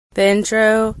The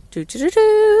intro.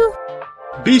 Do-do-do-do.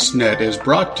 BeastNet is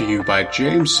brought to you by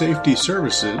James Safety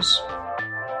Services.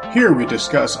 Here we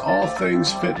discuss all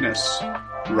things fitness,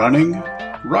 running,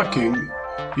 rucking,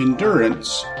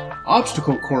 endurance,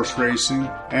 obstacle course racing,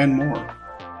 and more.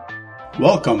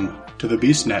 Welcome to the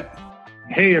BeastNet.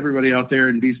 Hey everybody out there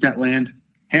in BeastNet land,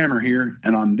 Hammer here,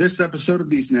 and on this episode of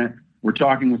BeastNet, we're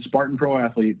talking with Spartan Pro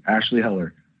athlete Ashley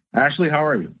Heller. Ashley, how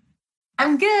are you?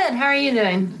 I'm good. How are you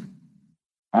doing?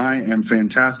 I am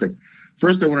fantastic.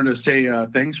 First, I wanted to say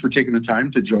thanks for taking the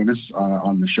time to join us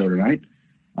on the show tonight.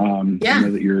 I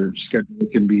know that your schedule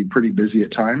can be pretty busy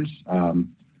at times,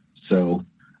 so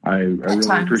I really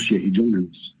appreciate you joining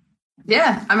us.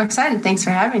 Yeah, I'm excited. Thanks for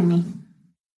having me.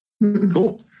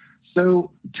 Cool.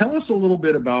 So tell us a little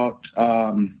bit about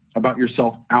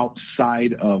yourself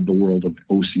outside of the world of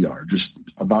OCR, just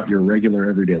about your regular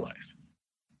everyday life.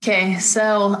 Okay,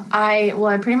 so I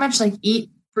pretty much eat,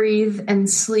 breathe, and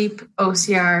sleep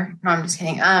OCR. No, I'm just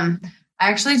kidding. I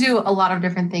actually do a lot of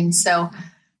different things. So,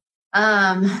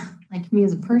 like me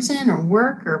as a person, or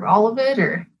work, or all of it,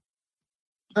 or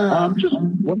just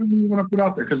whatever you want to put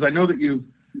out there, because I know that you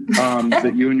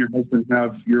that you and your husband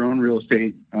have your own real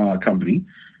estate company.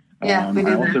 Yeah, we do.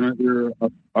 I also know you're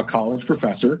a college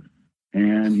professor,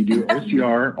 and you do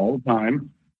OCR all the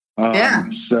time.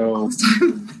 So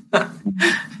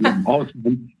all the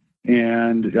time.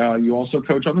 And you also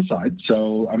coach on the side.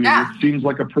 So, I mean, It seems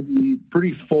like a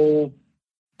pretty full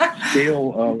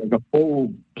scale, like a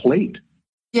full plate.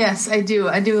 Yes, I do.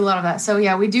 I do a lot of that. So,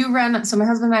 yeah, we do run. So my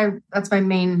husband and I, that's my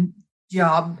main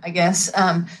job, I guess,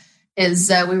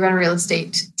 is we run a real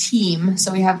estate team.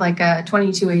 So we have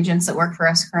 22 agents that work for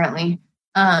us currently.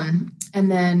 And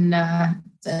then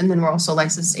we're also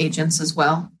licensed agents as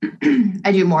well.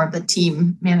 I do more of the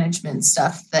team management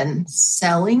stuff than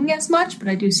selling as much, but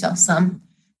I do sell some.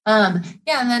 And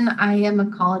then I am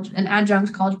an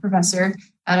adjunct college professor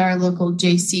at our local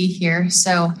JC here.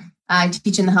 So I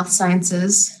teach in the health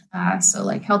sciences. So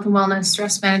health and wellness,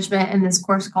 stress management, and this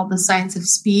course called the Science of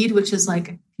Speed, which is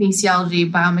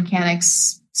kinesiology,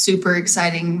 biomechanics, super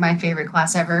exciting, my favorite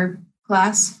class ever.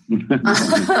 And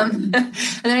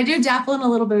then I do dabble in a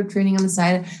little bit of training on the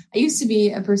side. I used to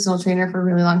be a personal trainer for a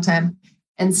really long time.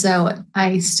 And so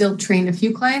I still train a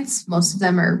few clients. Most of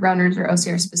them are runners or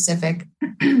OCR specific,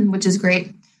 which is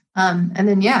great. And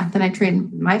then I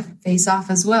train my face off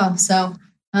as well. So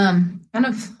kind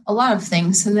of a lot of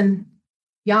things. And then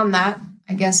beyond that,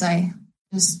 I guess I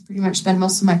just pretty much spend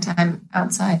most of my time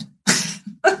outside,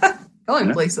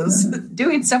 going places,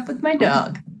 doing stuff with my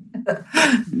dog.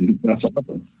 That's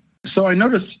awesome. So I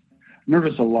notice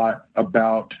a lot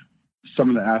about some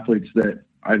of the athletes that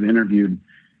I've interviewed.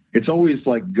 It's always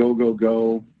go, go,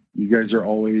 go. You guys are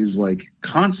always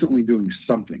constantly doing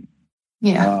something.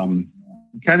 Yeah.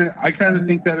 I kind of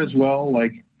think that as well.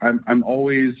 I'm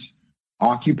always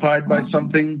occupied by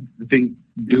something. I think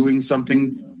doing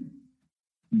something,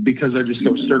 because I just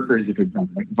go stir crazy.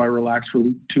 If I relax for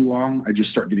too long, I just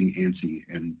start getting antsy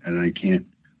and I can't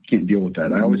deal with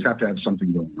that. I always have to have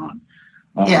something going on.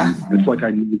 It's like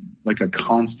I need a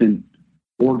constant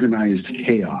organized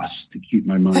chaos to keep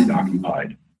my mind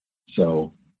occupied.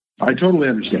 So I totally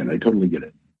understand. I totally get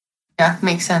it. Yeah,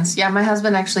 makes sense. Yeah, my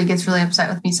husband actually gets really upset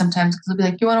with me sometimes because he'll be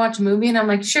like, "You want to watch a movie?" And I'm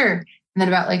like, "Sure." And then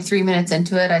about 3 minutes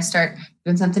into it, I start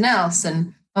doing something else.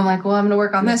 And I'm like, "Well, I'm going to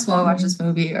work on this while I watch this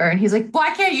movie." And he's like,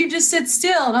 "Why can't you just sit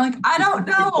still?" And I'm like, "I don't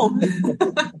know."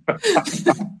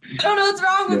 I don't know what's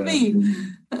wrong with me.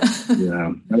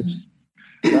 Yeah,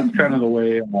 that's kind of the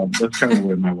way. That's kind of the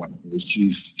way my wife is.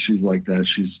 She's like that.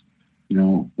 She's,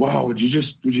 wow, would you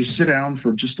sit down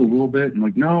for just a little bit?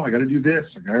 And no, I got to do this.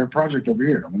 I got a project over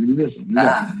here. I'm going to do this. I'm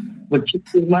gonna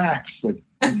just relax.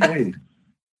 Okay.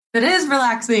 It is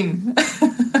relaxing.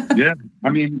 Yeah, I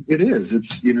mean, it is. It's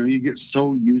you get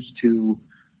so used to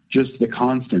just the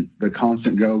constant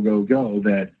go, go, go,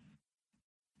 that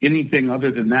anything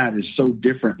other than that is so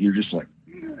different. You're just I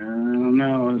don't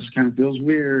know. This kind of feels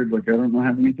weird. I don't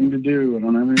have anything to do. I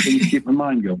don't have anything to keep my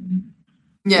mind going.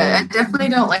 Yeah, I definitely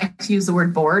don't like to use the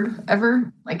word bored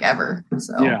ever, ever.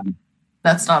 So yeah,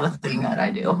 that's not a thing that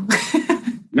I do.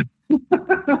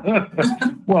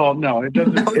 Well, no, it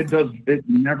doesn't. It does. It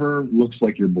never looks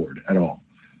like you're bored at all.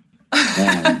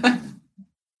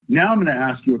 Now I'm going to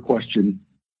ask you a question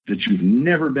that you've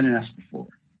never been asked before.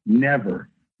 Never.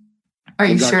 Are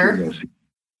you sure?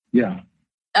 Yeah.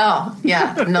 Oh,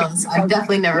 yeah. No, I've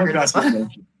definitely never heard this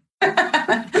one.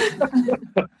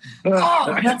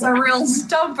 Oh, that's a real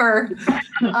stumper.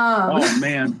 Oh,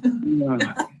 man.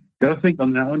 Got to think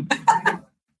on that one.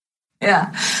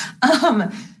 Yeah.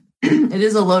 It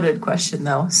is a loaded question,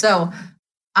 though. So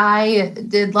I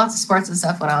did lots of sports and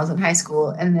stuff when I was in high school.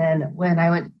 And then when I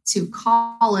went to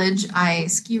college, I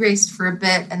ski raced for a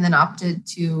bit and then opted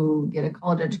to get a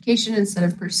college education instead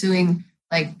of pursuing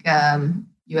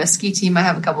US ski team. I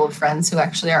have a couple of friends who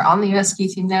actually are on the US ski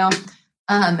team now.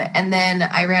 And then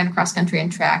I ran cross country and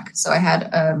track. So I had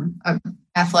an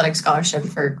athletic scholarship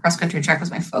for cross country and track was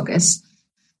my focus.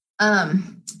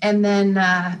 And then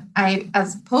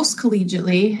as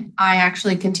post-collegiately, I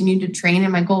actually continued to train,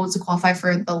 and my goal was to qualify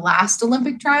for the last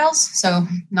Olympic trials. So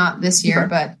not this year,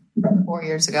 but 4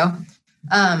 years ago.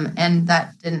 And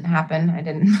that didn't happen. I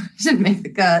didn't make the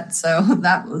cut. So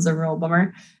that was a real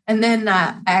bummer. And then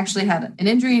I actually had an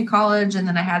injury in college, and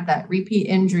then I had that repeat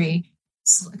injury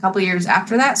a couple of years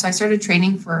after that. So I started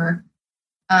training for,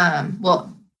 I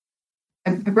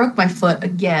broke my foot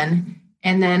again.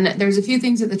 And then there's a few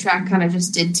things that the track kind of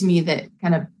just did to me that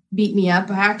kind of beat me up.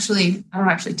 I don't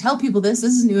actually tell people this.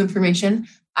 This is new information.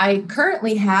 I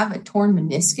currently have a torn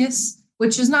meniscus,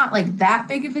 which is not like that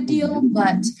big of a deal,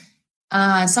 but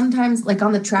sometimes like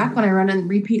on the track, when I run in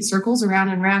repeat circles around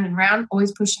and round and round,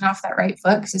 always pushing off that right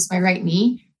foot because it's my right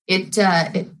knee, it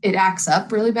acts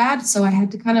up really bad. So I had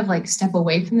to kind of like step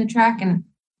away from the track. And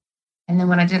then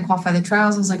when I didn't qualify the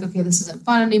trials, I was like, okay, this isn't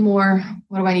fun anymore.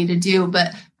 What do I need to do?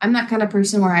 But I'm that kind of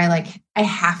person where I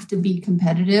have to be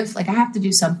competitive. Like I have to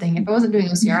do something. If I wasn't doing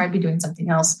OCR, I'd be doing something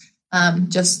else.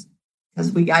 Just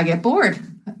because I get bored,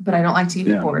 but I don't like to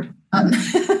get bored.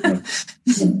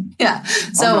 Yeah.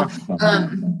 So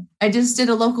I just did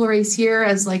a local race here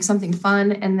as like something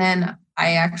fun. And then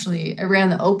I ran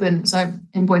the open. So I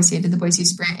did the Boise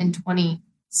Sprint in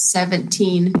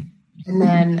 2017. And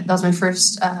then that was my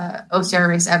first OCR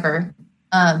race ever.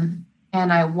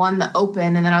 And I won the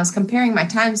open. And then I was comparing my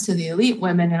times to the elite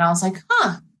women. And I was like,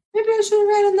 maybe I should have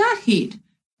ran in that heat.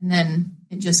 And then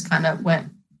it just kind of went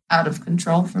out of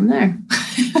control from there.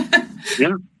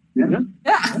 Yeah.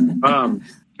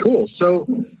 Cool. So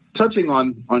touching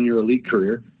on your elite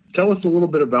career, tell us a little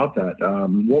bit about that.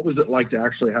 What was it like to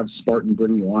actually have Spartan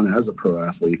bring you on as a pro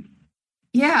athlete?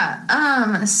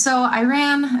 Yeah. So I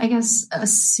ran, I guess, a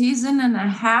season and a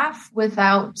half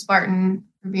without Spartan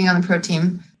for being on the pro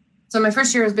team. So my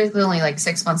first year was basically only like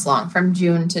 6 months long. From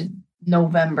June to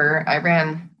November, I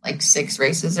ran like 6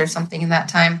 races or something in that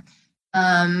time.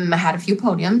 I had a few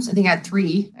podiums. I think I had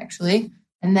 3 actually.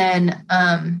 And then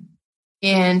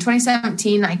in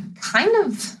 2017, I kind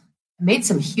of made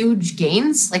some huge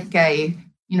gains. Like I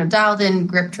dialed in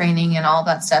grip training and all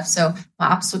that stuff. So my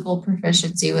obstacle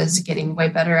proficiency was getting way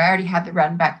better. I already had the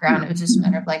run background. It was just a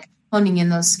matter of like honing in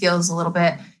those skills a little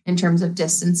bit in terms of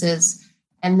distances.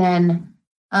 And then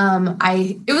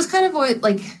it was kind of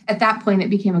like at that point, it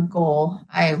became a goal.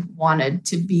 I wanted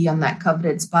to be on that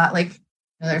coveted spot. Like,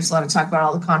 there's a lot of talk about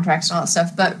all the contracts and all that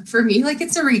stuff, but for me, like,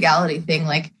 it's a regality thing.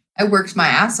 Like I worked my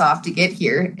ass off to get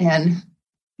here and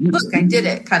look, I did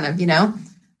it kind of,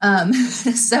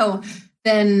 so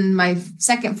then my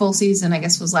second full season, I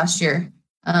guess, was last year,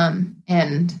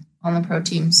 and on the pro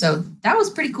team. So that was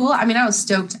pretty cool. I mean, I was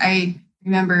stoked. I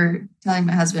remember telling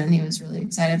my husband, and he was really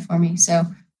excited for me. So,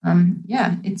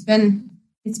 yeah, it's been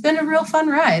a real fun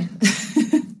ride.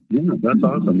 Yeah, that's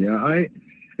awesome. Yeah,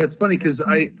 it's funny because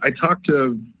I talked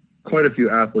to quite a few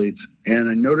athletes,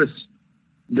 and I noticed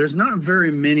there's not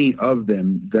very many of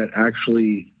them that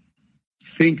actually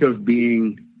think of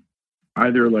being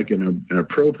either like in a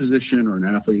pro position or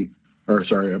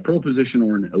a pro position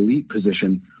or an elite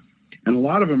position. And a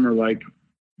lot of them are like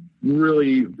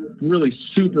really, really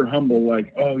super humble.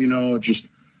 Like,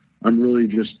 I'm really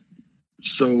just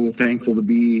so thankful to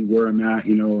be where I'm at,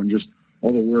 and just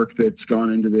all the work that's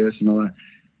gone into this and all that.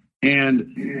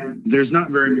 And there's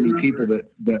not very many people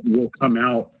that will come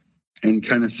out and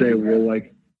kind of say, well,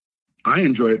 like, I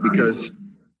enjoy it because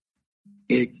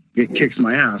it kicks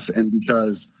my ass and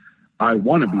because I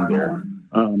want to be there.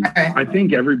 I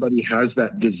think everybody has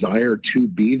that desire to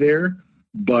be there,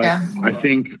 but yeah. I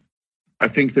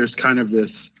think there's kind of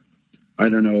this, I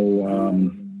don't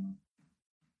know,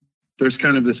 there's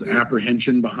kind of this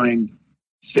apprehension behind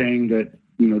saying that,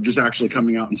 just actually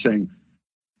coming out and saying,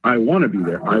 I want to be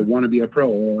there. I want to be a pro,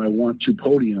 or I want to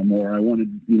podium, or I want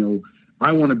to,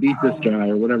 I want to beat this guy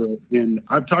or whatever. And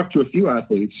I've talked to a few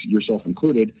athletes, yourself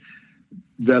included,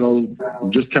 that'll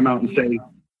just come out and say,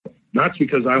 that's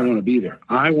because I want to be there.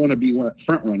 I want to be a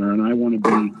front runner and I want to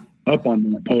be up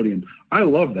on the podium. I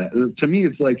love that. To me,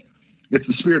 it's like, it's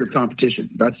the spirit of competition.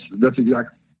 That's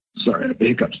exactly, sorry, I have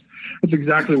hiccups. That's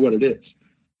exactly what it is.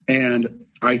 And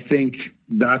I think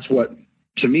that's what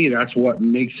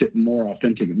makes it more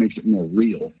authentic. It makes it more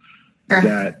real. Sure.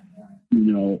 That,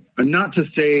 and not to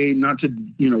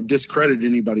discredit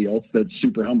anybody else that's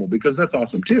super humble, because that's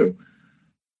awesome too.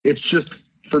 it's just,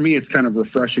 for me, it's kind of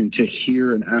refreshing to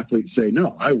hear an athlete say,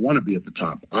 no, I want to be at the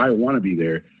top. I want to be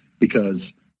there because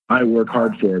I work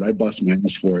hard for it. I bust my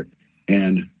ass for it,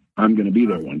 and I'm going to be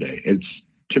there one day.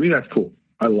 To me, that's cool.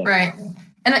 I love it. Right.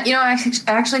 And, I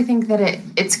actually think that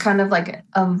it's kind of like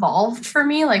evolved for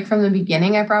me. Like from the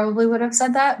beginning, I probably would have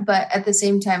said that. But at the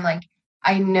same time, like,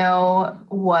 I know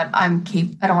what I'm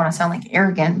capable. I don't want to sound like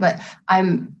arrogant, but I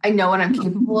know what I'm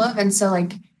capable of. And so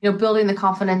like, building the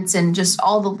confidence and just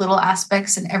all the little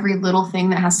aspects and every little thing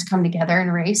that has to come together in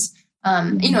a race.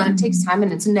 And it takes time,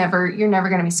 and you're never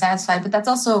going to be satisfied. But that's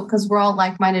also because we're all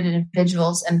like-minded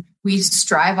individuals and we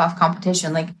strive off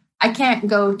competition. Like, I can't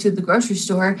go to the grocery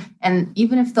store, and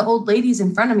even if the old lady's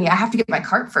in front of me, I have to get my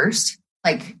cart first.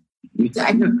 Like,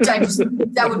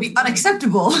 that would be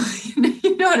unacceptable.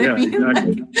 You know what I mean?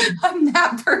 Exactly. Like, I'm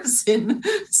that person.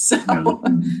 So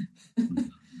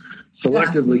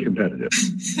selectively competitive.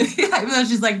 Even though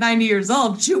she's like 90 years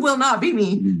old, she will not be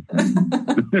me.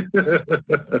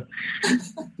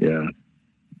 Yeah.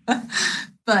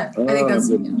 But I think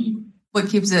that's what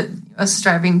keeps us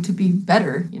striving to be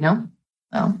better,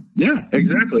 So. Yeah,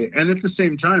 exactly. And at the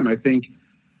same time, I think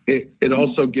it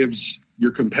also gives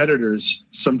your competitors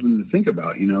something to think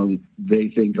about. They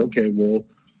think, okay, well,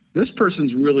 this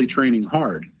person's really training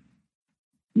hard.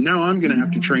 Now I'm going to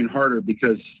have to train harder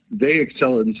because they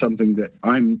excel in something that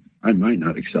I might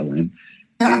not excel in.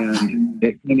 And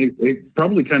it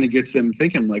probably kind of gets them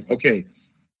thinking like, okay,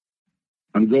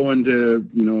 I'm going to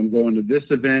this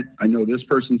event. I know this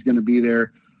person's going to be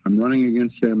there. I'm running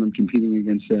against them. I'm competing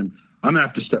against them. I'm going to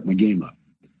have to step my game up.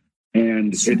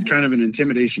 And it's kind of an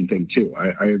intimidation thing too.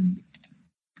 I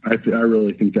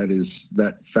really think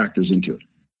that factors into it.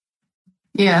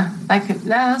 Yeah,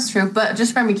 that's true. But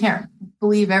just remember, you can't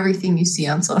believe everything you see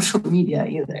on social media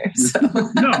either. So.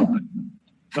 No.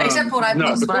 Except what I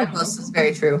post. What I post is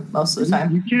very true most of the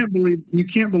time. You can't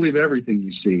believe everything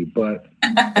you see, but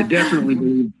I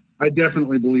definitely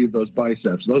believe those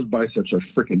biceps. Those biceps are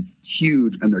freaking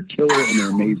huge, and they're killer, and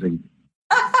they're amazing.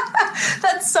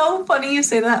 That's so funny you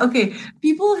say that. Okay,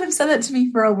 people have said that to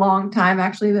me for a long time,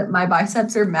 actually, that my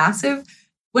biceps are massive.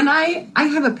 When I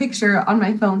have a picture on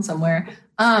my phone somewhere,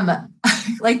 it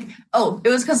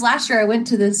was because last year I went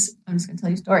to this, I'm just going to tell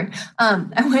you a story.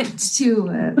 I went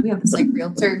to, we have this like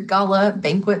realtor gala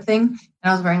banquet thing, and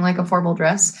I was wearing like a formal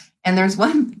dress. And there's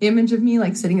one image of me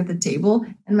like sitting at the table,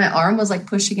 and my arm was like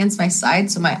pushed against my side.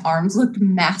 So my arms looked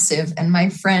massive. And my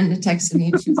friend texted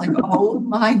me and she was like, oh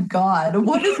my God,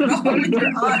 what is wrong with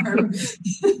your arm?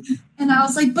 And I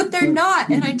was like, but they're not.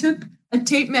 And I took a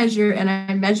tape measure and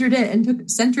I measured it and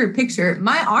sent her a picture.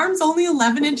 My arm's only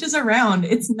 11 inches around.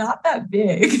 It's not that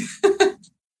big.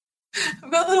 I've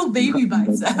got little baby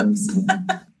biceps.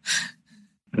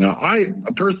 Now, I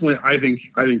think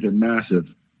they're massive.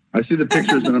 I see the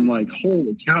pictures and I'm like,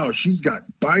 holy cow, she's got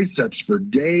biceps for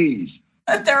days.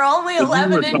 But they're only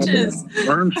 11 inches.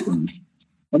 Arm strength.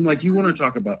 I'm like, you want to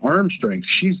talk about arm strength?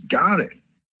 She's got it.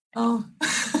 Oh.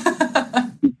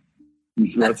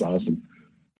 That's awesome.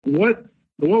 What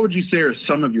would you say are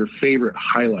some of your favorite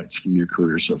highlights from your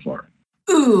career so far?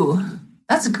 Ooh,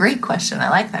 that's a great question. I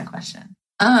like that question.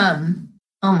 Oh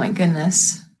my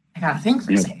goodness. I gotta think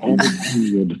for a second. All the time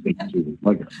you to think too.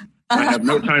 Like, I have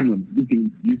no time limit.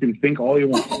 You can think all you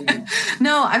want.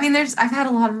 No, I mean, I've had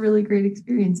a lot of really great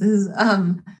experiences.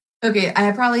 Okay,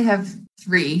 I probably have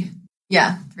 3.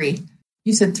 Yeah, 3.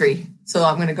 You said 3, so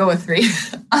I'm going to go with 3.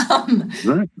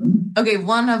 Right. Okay,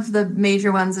 one of the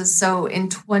major ones is so in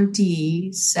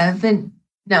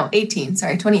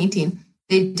 2018,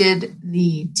 they did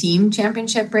the team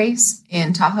championship race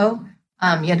in Tahoe.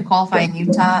 You had to qualify in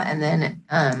Utah, and then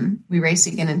we raced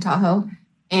again in Tahoe.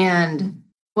 And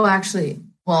I'll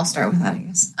start with that, I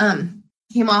guess.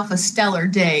 Came off a stellar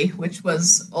day, which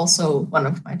was also one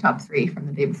of my top 3 from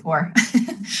the day before.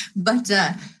 But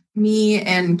me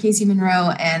and Casey Monroe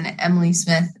and Emily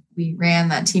Smith, we ran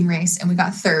that team race, and we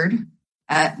got 3rd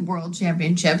at World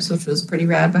Championships, which was pretty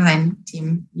rad, behind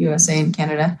Team USA and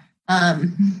Canada.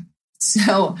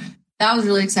 So that was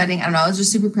really exciting. I don't know. I was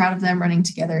just super proud of them running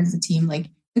together as a team. Like,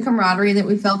 the camaraderie that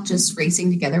we felt just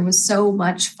racing together was so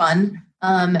much fun.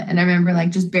 And I remember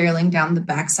like just barreling down the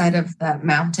backside of that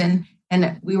mountain,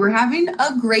 and we were having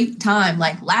a great time,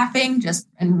 like laughing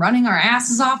and running our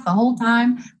asses off the whole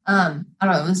time. I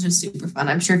don't know. It was just super fun.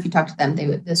 I'm sure if you talk to them,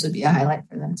 this would be a highlight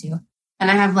for them too. And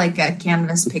I have like a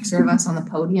canvas picture of us on the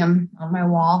podium on my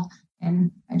wall.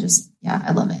 And I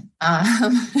love it.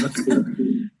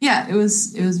 Yeah, it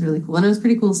was really cool. And it was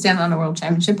pretty cool to stand on a world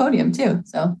championship podium too.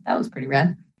 So that was pretty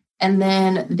rad. And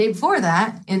then the day before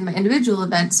that, in my individual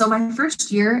event, so my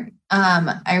first year,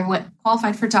 I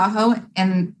qualified for Tahoe,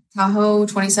 and Tahoe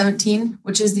 2017,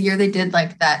 which is the year they did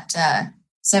like that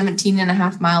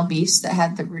 17.5 mile beast that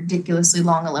had the ridiculously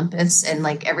long Olympus and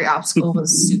like every obstacle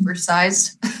was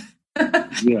supersized.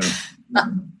 Yeah.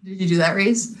 Did you do that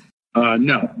race?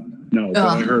 No, but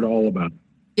I heard all about it.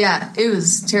 Yeah, it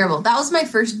was terrible. That was my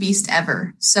first beast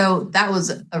ever. So that was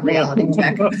a reality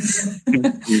check.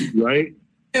 Right?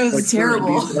 It was like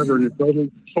terrible. Ever, and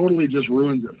it totally just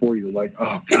ruins it for you. Like,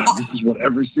 oh God, this is what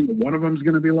every single one of them is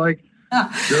going to be like.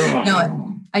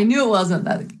 No, I knew it wasn't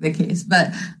the case,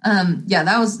 but yeah,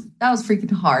 that was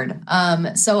freaking hard.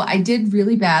 So I did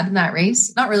really bad in that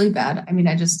race. Not really bad. I mean,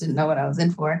 I just didn't know what I was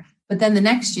in for. But then the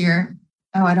next year,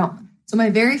 So my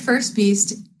very first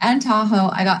beast and Tahoe,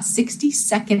 I got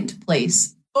 62nd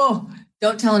place. Oh,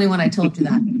 don't tell anyone I told you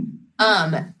that.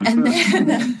 And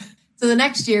then so the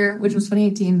next year, which was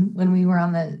 2018, when we were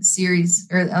on the series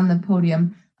or on the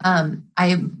podium,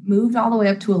 I moved all the way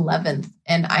up to 11th.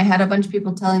 And I had a bunch of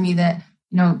people telling me that,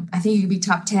 I think you could be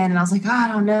top 10. And I was like, I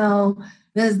don't know.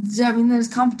 There's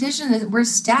competition. We're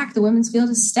stacked. The women's field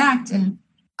is stacked. And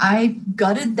I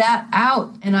gutted that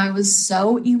out. And I was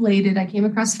so elated. I came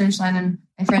across the finish line and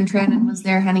my friend Trannon was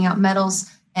there handing out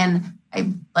medals. And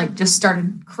I just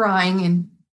started crying and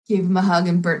gave him a hug.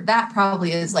 And Bert, that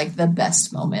probably is like the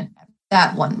best moment,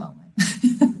 that one moment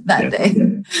that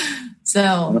day.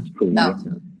 So that's cool. That was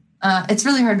it's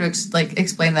really hard to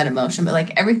explain that emotion, but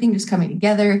like everything just coming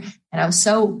together, and I was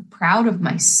so proud of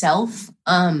myself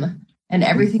and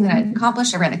everything that I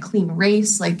accomplished. I ran a clean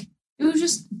race, like it was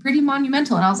just pretty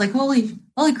monumental, and I was like, holy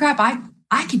crap,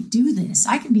 I could do this.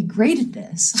 I could be great at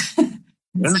this.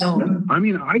 Yeah. So, I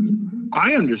mean,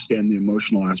 I understand the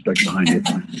emotional aspect behind it.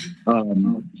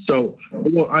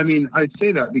 I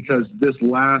say that because this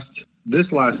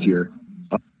last year.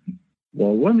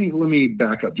 Well, let me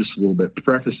back up just a little bit,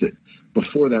 preface it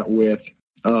before that with,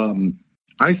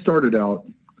 I started out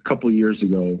a couple of years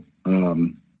ago,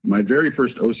 my very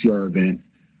first OCR event.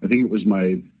 I think it was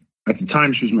at the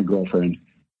time she was my girlfriend,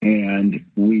 and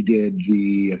we did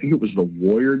I think it was the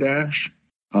Warrior Dash.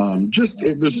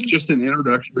 It was just an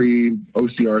introductory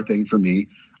OCR thing for me.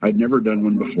 I'd never done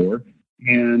one before.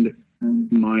 And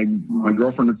my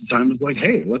girlfriend at the time was like,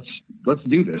 hey, let's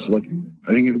do this. Like,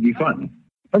 I think it would be fun.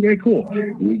 Okay, cool.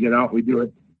 We get out, we do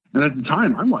it. And at the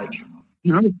time, I'm like,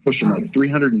 I was pushing like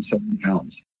 370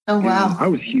 pounds. Oh, wow. And I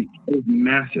was huge. I was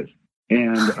massive.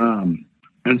 And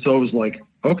so I was like,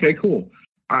 okay, cool.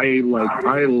 I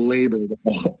labored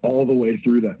all the way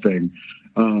through that thing.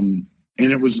 And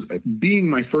it was being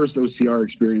my first OCR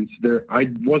experience there.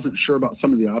 I wasn't sure about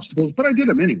some of the obstacles, but I did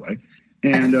them anyway.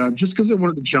 And just because I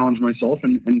wanted to challenge myself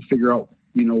and figure out,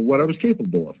 what I was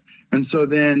capable of. And so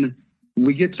then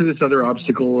we get to this other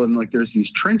obstacle, and like there's these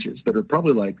trenches that are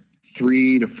probably like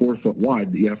 3 to 4 foot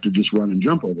wide that you have to just run and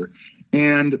jump over.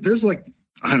 And there's like,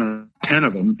 I don't know, 10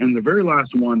 of them. And the very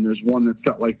last one, there's one that's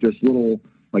got like this little,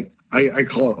 like I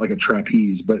call it like a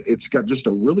trapeze, but it's got just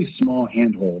a really small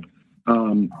handhold.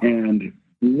 And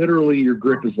literally your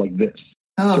grip is like this.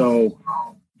 Oh. So,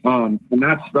 and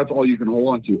that's all you can hold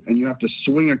on to. And you have to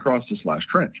swing across this last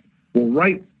trench. Well,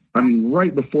 right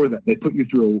before that, they put you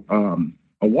through,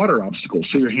 a water obstacle.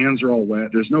 So your hands are all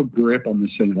wet. There's no grip on this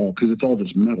thing at all because it's all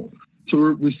just metal.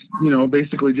 So we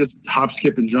basically just hop,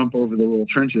 skip, and jump over the little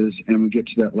trenches, and we get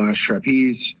to that last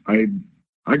trapeze. I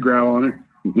grab on it,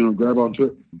 grab onto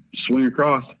it, swing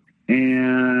across,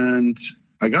 and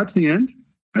I got to the end.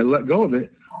 I let go of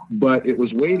it, but it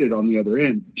was weighted on the other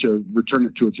end to return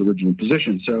it to its original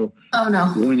position. So, oh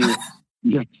no!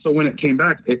 When it came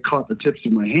back, it caught the tips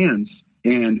of my hands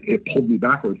and it pulled me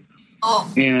backwards.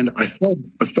 Oh. And I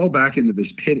fell back into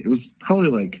this pit. It was probably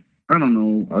like, I don't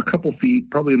know, a couple feet,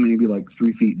 probably maybe like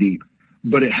 3 feet deep.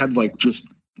 But it had like just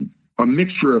a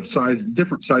mixture of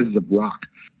different sizes of rock.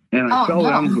 And I fell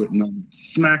down to it and I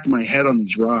smacked my head on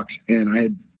these rocks. And I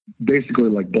had basically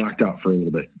like blacked out for a little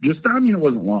bit. It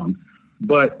wasn't long,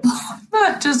 but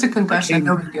just a concussion,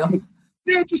 no big deal.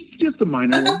 Yeah, just a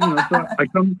minor. So I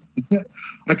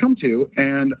come to,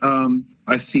 and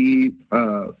I see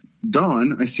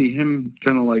Don. I see him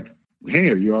kind of like, hey,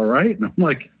 are you all right? And I'm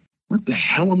like, what the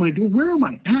hell am I doing? Where am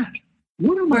I at?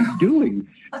 What am I doing?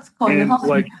 What's going on?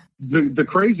 Like the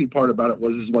crazy part about it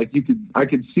was like I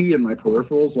could see in my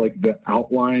peripherals like the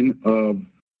outline of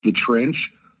the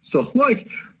trench. So like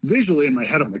visually in my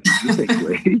head, I'm like, this ain't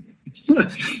great.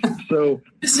 So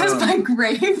this is my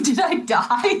grave. Did I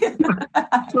die?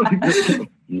 So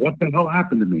what the hell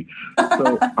happened to me?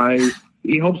 So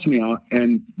he helps me out,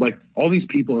 and like all these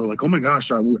people are like, oh my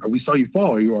gosh, we saw you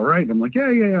fall. Are you all right? And I'm like,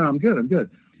 yeah, I'm good.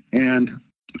 And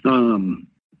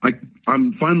I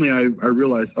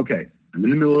realized, okay, I'm in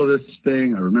the middle of this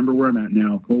thing. I remember where I'm at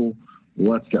now. Cool.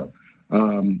 let's go.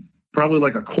 Probably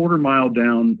like a quarter mile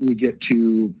down, we get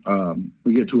to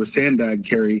a sandbag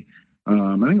carry.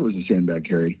 I think it was a sandbag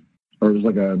carry, or it was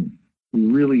like a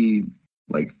really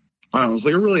like, I don't know, it was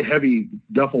like a really heavy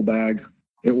duffel bag.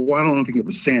 I don't think it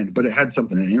was sand, but it had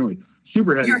something in it. Anyway,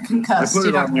 super heavy. You're concussed. I put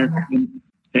it on there,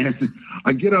 and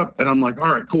I get up, and I'm like,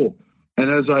 all right, cool. And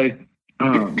as I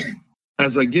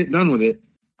get done with it,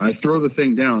 I throw the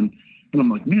thing down, and I'm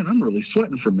like, man, I'm really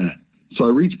sweating from that. So I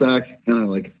reach back, and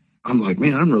I'm like,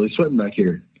 man, I'm really sweating back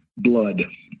here. Blood.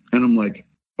 And I'm like,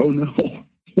 oh no,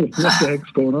 what the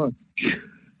heck's going on?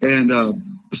 And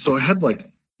so I had like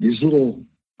these little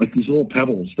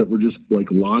pebbles that were just like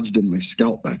lodged in my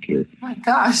scalp back here. Oh my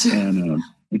gosh. And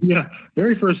yeah,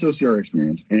 very first OCR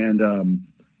experience. And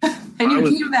and you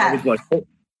keep that. I was like, oh,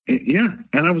 yeah.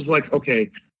 And I was like, okay,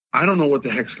 I don't know what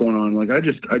the heck's going on. Like, I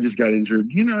just got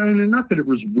injured, you know, and not that it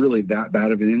was really that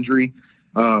bad of an injury.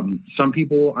 Some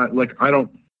people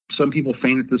some people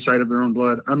faint at the sight of their own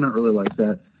blood. I'm not really like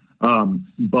that.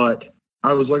 But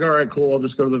I was like, all right, cool. I'll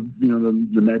just go to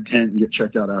the med tent and get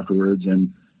checked out afterwards.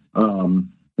 And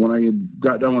when I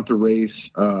got done with the race,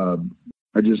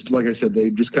 I just, like I said, they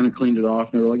just kind of cleaned it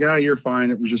off. And they were like, ah, you're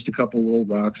fine. It was just a couple little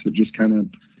rocks that just kind of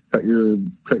cut your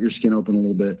skin open a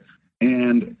little bit.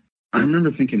 And I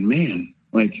remember thinking, man,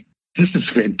 like, this is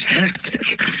fantastic.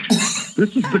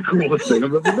 This is the coolest thing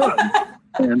I've ever done.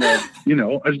 And, I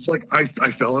was like,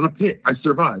 I fell in a pit. I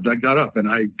survived. I got up and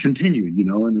I continued,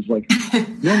 and it's like,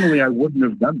 normally I wouldn't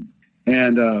have done it.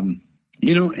 And,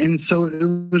 and so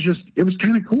it was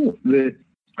kind of cool that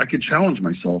I could challenge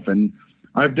myself. And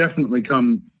I've definitely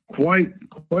come quite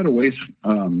a ways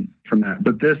from that.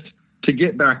 But to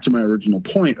get back to my original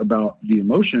point about the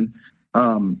emotion,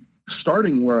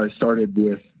 starting where I started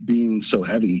with being so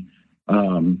heavy,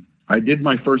 I did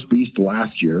my first beast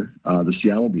last year, the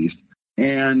Seattle Beast.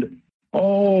 And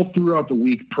all throughout the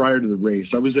week prior to the race,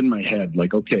 I was in my head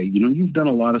like, okay, you've done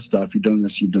a lot of stuff. You've done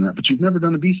this, you've done that, but you've never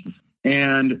done a beast before.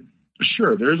 And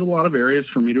sure, there's a lot of areas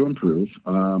for me to improve.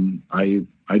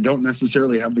 I don't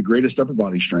necessarily have the greatest upper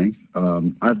body strength.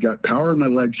 I've got power in my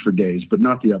legs for days, but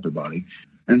not the upper body.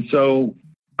 And so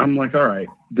I'm like, all right,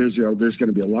 there's going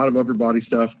to be a lot of upper body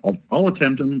stuff. I'll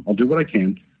attempt them. I'll do what I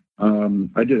can.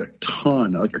 I did a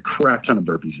crap ton of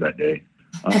burpees that day.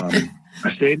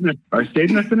 I stayed and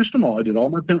I finished them all. I did all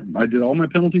my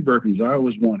penalty burpees. I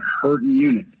was one hurting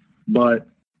unit, but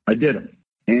I did them.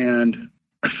 And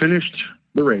I finished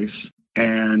the race,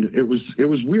 and it was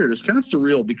weird. It's kind of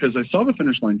surreal because I saw the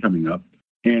finish line coming up,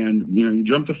 and you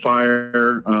jump the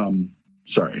fire.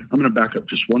 Sorry, I'm going to back up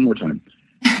just one more time.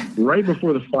 Right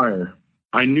before the fire,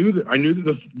 I knew that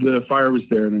the fire was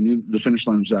there, and I knew the finish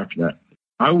line was after that.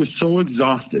 I was so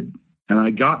exhausted, and I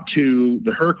got to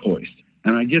the Herc hoist,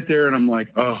 and I get there, and I'm like,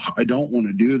 oh, I don't want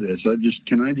to do this.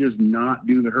 Can I just not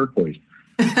do the Herc hoist?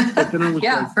 But then I was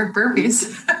for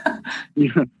burpees.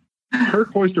 Yeah,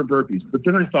 Herc hoist or burpees. But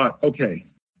then I thought, okay,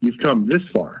 you've come this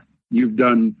far. You've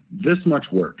done this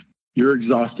much work. You're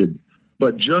exhausted.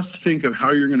 But just think of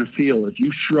how you're going to feel if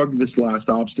you shrug this last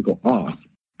obstacle off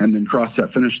and then cross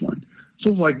that finish line. So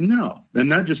I was like, no.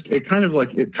 And that it kind of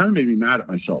made me mad at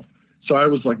myself. So I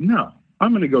was like, no,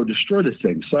 I'm going to go destroy this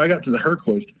thing. So I got to the Herc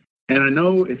hoist, and I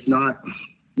know it's not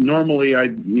normally I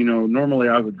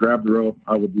would grab the rope.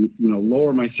 I would,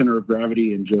 lower my center of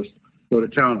gravity and just go to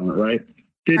town on it. Right.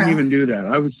 Didn't even do that.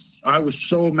 I was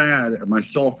so mad at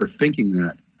myself for thinking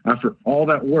that after all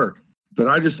that work that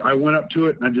I went up to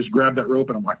it and I just grabbed that rope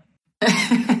and I'm like,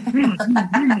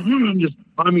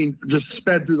 just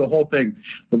sped through the whole thing.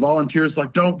 The volunteers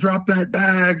like, don't drop that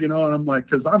bag, and I'm like,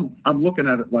 because I'm looking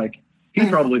at it like he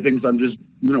probably thinks I'm just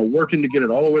working to get it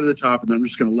all the way to the top, and I'm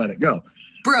just going to let it go.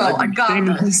 Bro, I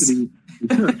got this.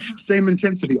 Same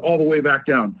intensity all the way back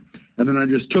down, and then I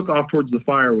just took off towards the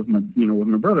fire with my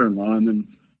brother-in-law, and then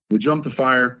we jumped the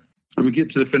fire and we get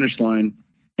to the finish line.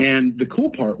 And the cool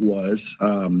part was,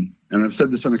 and I've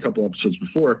said this on a couple episodes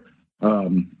before.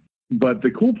 But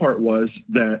the cool part was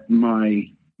that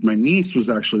my niece was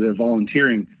actually there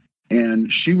volunteering, and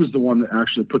she was the one that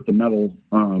actually put the medal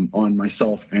on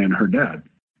myself and her dad.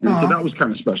 And so that was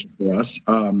kind of special for us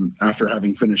after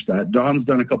having finished that. Don's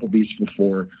done a couple beasts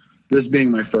before. This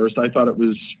being my first, I thought it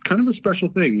was kind of a special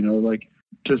thing, like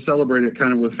to celebrate it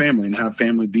kind of with family and have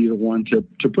family be the one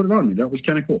to put it on me. That was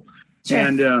kind of cool. Sure.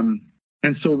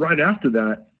 And so right after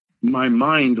that, my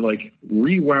mind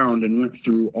rewound and went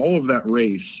through all of that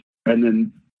race. And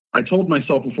then I told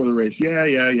myself before the race, yeah,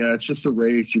 it's just a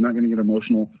race. You're not going to get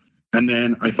emotional. And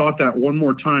then I thought that one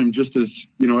more time, just as,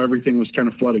 everything was kind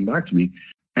of flooding back to me.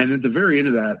 And at the very end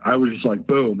of that, I was just like,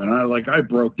 boom. And I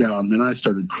broke down and I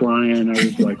started crying. I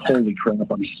was like, holy crap.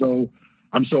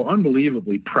 I'm so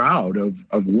unbelievably proud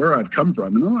of where I've come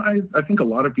from. And I think a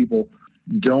lot of people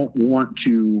don't want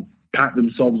to pat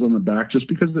themselves on the back just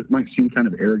because it might seem kind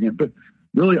of arrogant. But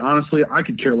really, honestly, I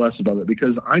could care less about it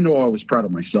because I know I was proud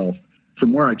of myself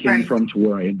from where I came from to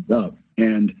where I ended up.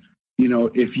 And, you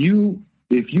know, if you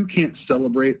can't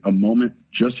celebrate a moment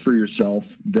just for yourself,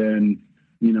 then,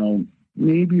 you know,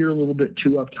 maybe you're a little bit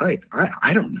too uptight.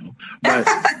 I don't know.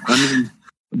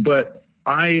 But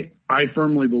I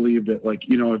firmly believe that, like,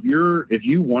 you know, if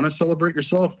you want to celebrate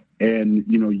yourself and,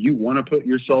 you know, you want to put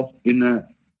yourself in that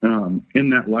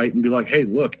light and be like, hey,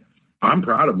 look, I'm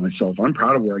proud of myself. I'm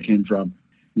proud of where I came from.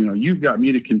 You know, you've got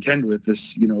me to contend with this,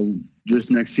 you know, this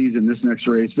next season, this next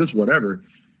race, this whatever,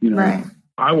 you know, right.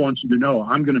 I want you to know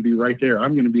I'm going to be right there.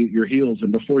 I'm going to be at your heels.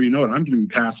 And before you know it, I'm going to be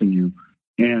passing you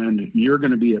and you're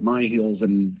going to be at my heels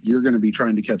and you're going to be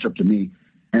trying to catch up to me.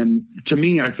 And to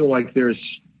me, I feel like that's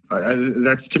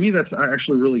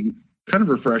actually really kind of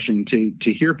refreshing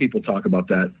to hear people talk about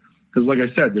that. Because like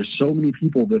I said, there's so many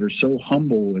people that are so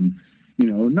humble and, you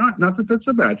know, not that that's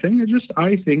a bad thing.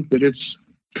 I think that it's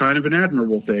kind of an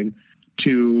admirable thing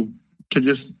to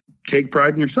just take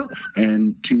pride in yourself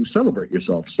and to celebrate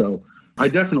yourself. So I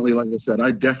definitely, like I said,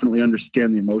 I definitely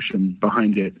understand the emotion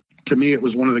behind it. To me, it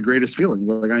was one of the greatest feelings.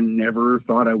 Like I never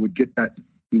thought I would get that,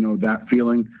 you know, that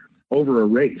feeling over a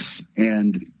race,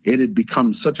 and it had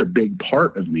become such a big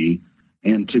part of me.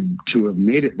 And to have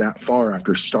made it that far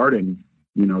after starting,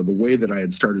 you know, the way that I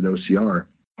had started OCR,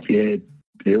 it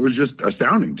was just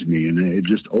astounding to me, and it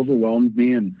just overwhelmed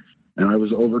me, and I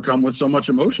was overcome with so much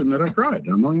emotion that I cried.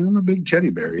 I'm a big teddy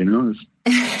bear, you know.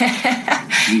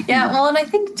 Yeah, well, and I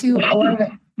think too, a lot of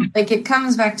it, like it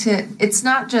comes back to, it's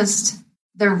not just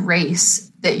the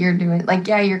race that you're doing. Like,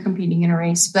 yeah, you're competing in a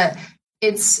race, but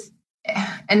it's,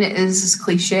 and it is this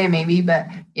cliche maybe, but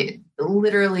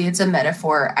it's a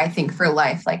metaphor, I think, for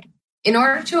life. Like, in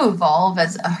order to evolve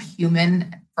as a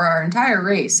human for our entire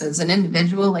race, as an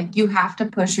individual, like you have to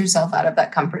push yourself out of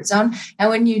that comfort zone. And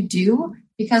when you do,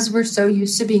 because we're so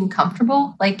used to being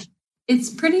comfortable, like it's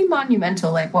pretty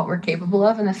monumental, like what we're capable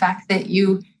of. And the fact that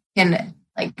you can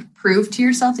like prove to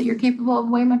yourself that you're capable of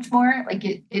way much more, like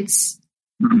it's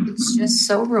just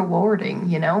so rewarding,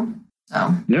 you know?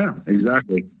 So yeah,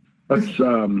 exactly. That's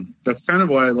kind of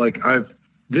why, like,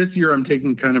 this year I'm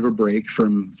taking kind of a break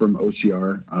from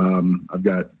OCR. I've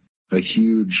got a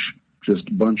huge,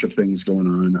 just bunch of things going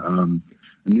on.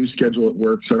 A new schedule at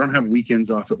work, so I don't have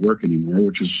weekends off at work anymore,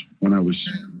 which is when I was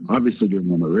obviously doing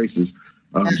all my races.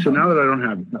 So now that I don't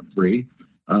have that free,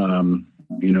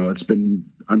 you know,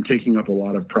 I'm taking up a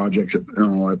lot of projects at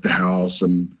the house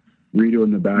and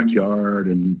redoing the backyard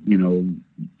and, you know,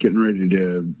 getting ready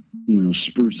to, you know,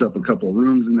 spruce up a couple of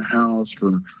rooms in the house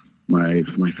for my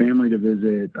family to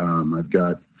visit. I've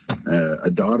got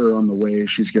a daughter on the way.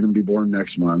 She's going to be born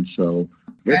next month. So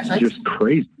it's just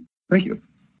crazy. Thank you.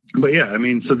 But yeah, I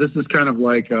mean, so this is kind of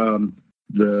like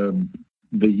the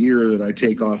year that I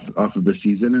take off of the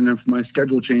season. And if my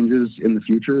schedule changes in the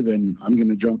future, then I'm going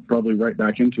to jump probably right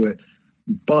back into it.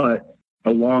 But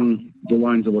along the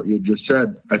lines of what you just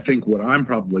said, I think what I'm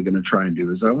probably going to try and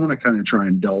do is I want to kind of try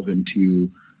and delve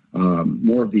into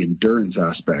more of the endurance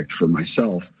aspect for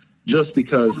myself, just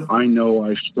because I know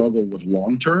I struggle with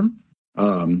long-term.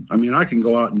 I mean, I can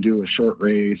go out and do a short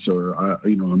race or,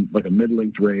 you know, like a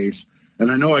mid-length race,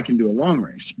 and I know I can do a long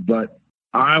race, but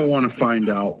I want to find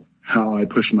out how I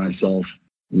push myself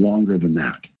longer than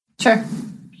that. Sure.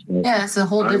 So yeah, it's a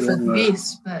whole different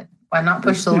beast, but why not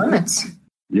push the limits?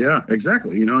 Yeah,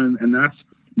 exactly. You know, and that's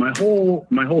my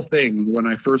whole thing when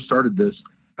I first started this,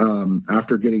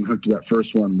 after getting hooked to that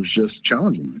first one, was just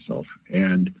challenging myself.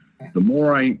 And the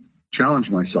more I challenge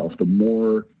myself, the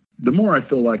more I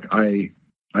feel like I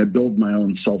build my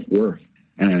own self-worth,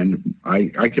 and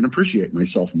I can appreciate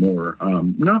myself more.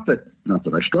 Not that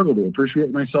I struggle to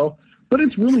appreciate myself, but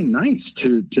it's really nice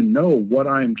to know what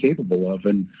I am capable of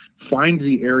and find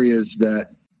the areas that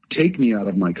take me out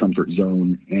of my comfort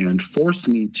zone and force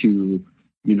me to,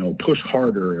 you know, push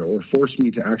harder or force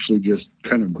me to actually just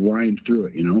kind of grind through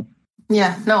it, you know?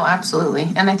 Yeah, no, absolutely.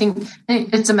 And I think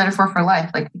it's a metaphor for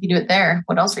life. Like, if you do it there,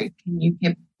 what else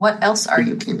are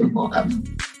you capable of?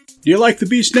 Do you like the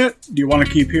BeastNet? Do you want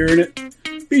to keep hearing it?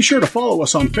 Be sure to follow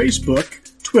us on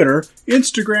Facebook, Twitter,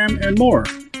 Instagram, and more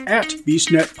at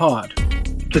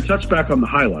BeastNetPod. To touch back on the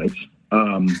highlights,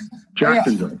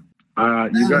 Jacksonville,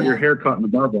 you got your hair caught in the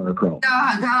barbed wire crawl.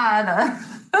 Oh, God.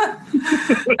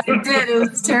 I did. It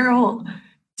was terrible.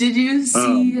 Did you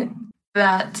see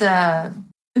that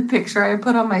the picture I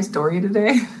put on my story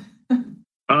today?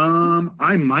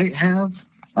 I might have.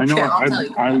 I know. Sure, I'll tell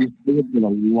you. I looked at a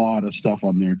lot of stuff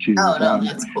on there too. Oh no,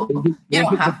 that's cool. Was it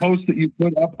the post that you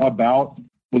put up about?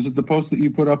 Was it the post that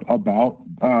you put up about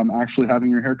actually having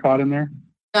your hair caught in there?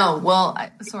 No, well,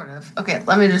 sort of. Okay,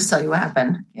 let me just tell you what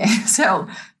happened. Okay, so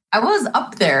I was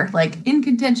up there, like in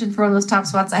contention for one of those top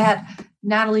spots. I had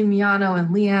Natalie Miano and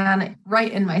Leanne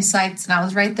right in my sights, and I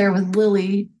was right there with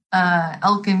Lily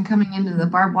Elkin coming into the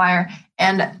barbed wire,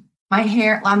 and my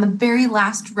hair on the very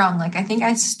last rung. Like I think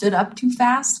I stood up too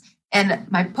fast, and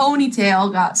my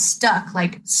ponytail got stuck.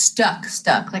 Like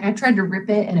I tried to rip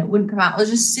it, and it wouldn't come out. I was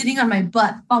just sitting on my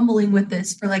butt, fumbling with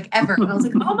this for like ever. And I was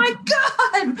like, "Oh my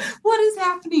god, what is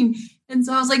happening?" And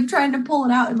so I was like trying to pull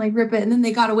it out and like rip it, and then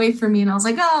they got away from me, and I was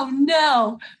like, "Oh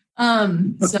no."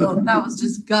 So that was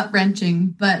just gut wrenching.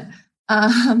 But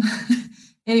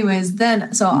anyways,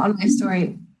 then so on my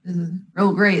story, this is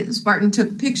real great. Spartan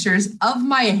took pictures of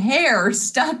my hair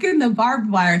stuck in the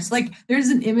barbed wire. So like there's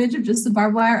an image of just the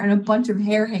barbed wire and a bunch of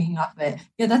hair hanging off of it.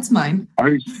 Yeah, that's mine.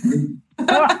 Thanks,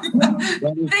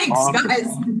 awesome. Guys.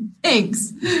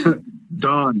 Thanks.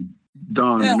 Don,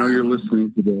 I know you're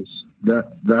listening to this.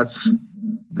 That's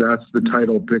the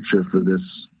title picture for this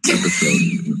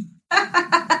episode.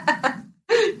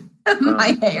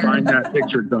 My hair. Find that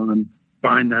picture, Don.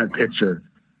 Find that picture.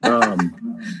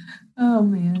 Oh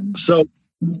man. So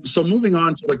moving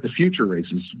on to like the future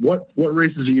races, what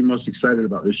races are you most excited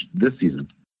about this season?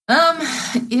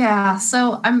 Yeah,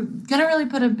 so I'm gonna really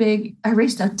put I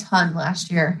raced a ton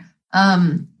last year,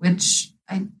 which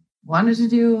I wanted to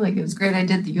do. Like it was great. I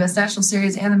did the US National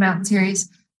Series and the Mountain Series.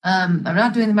 I'm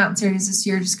not doing the Mountain Series this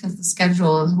year just because the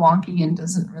schedule is wonky and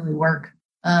doesn't really work.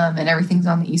 And everything's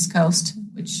on the East Coast,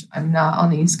 which I'm not on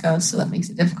the East Coast, so that makes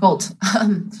it difficult.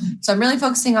 So I'm really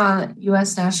focusing on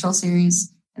U.S. National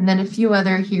Series and then a few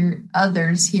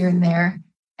others here and there.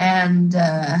 And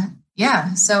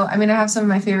yeah, so I mean, I have some of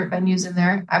my favorite venues in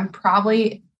there. I'm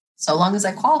probably, so long as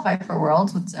I qualify for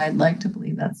Worlds, which I'd like to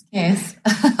believe that's the case,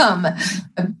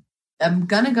 I'm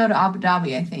going to go to Abu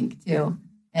Dhabi, I think, too,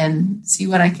 and see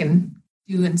what I can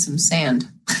do in some sand.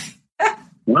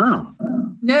 Wow.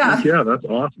 Yeah. Yeah, that's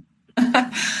awesome.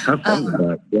 Have fun with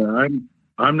that. Yeah,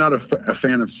 I'm not a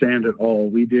fan of sand at all.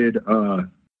 We did a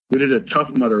Tough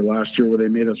Mudder last year where they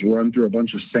made us run through a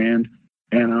bunch of sand,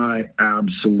 and I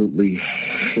absolutely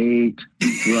hate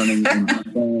running in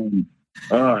sand.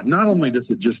 Not only does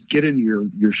it just get in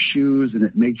your shoes and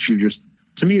it makes you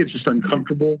to me it's just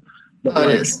uncomfortable, but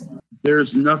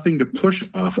there's nothing to push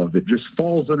off of. It just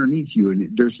falls underneath you,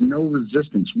 and there's no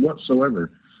resistance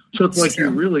whatsoever. So it's like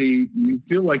you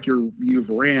feel like you've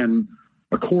ran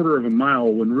a quarter of a mile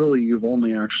when really you've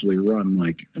only actually run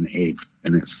like an eighth,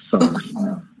 and it sucks.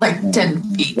 Like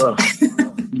 10 feet.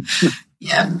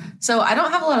 Yeah. So I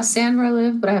don't have a lot of sand where I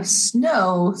live, but I have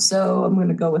snow, so I'm going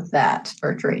to go with that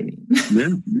for training.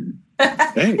 Yeah.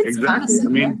 Hey, exactly. I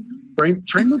mean,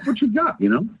 train with what you've got, you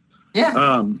know?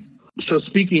 Yeah. So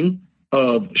speaking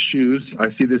of shoes,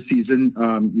 I see this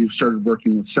season you've started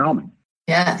working with Salmon.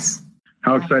 Yes.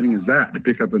 How exciting is that to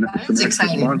pick up some extra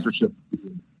sponsorship?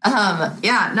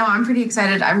 Yeah, no, I'm pretty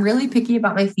excited. I'm really picky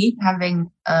about my feet,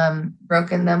 having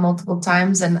broken them multiple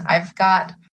times. And I've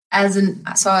got,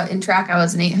 so in track, I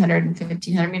was an 800 and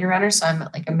 1500 meter runner. So I'm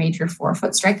like a major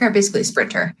 4-foot striker, basically a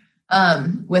sprinter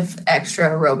with extra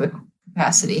aerobic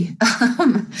capacity.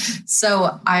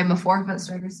 So I'm a 4-foot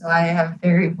striker, so I have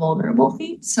very vulnerable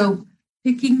feet. So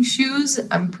picking shoes,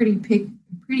 I'm pretty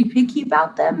picky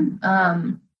about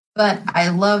them. But I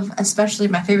love, especially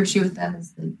my favorite shoe with them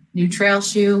is the new trail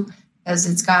shoe, because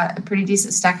it's got a pretty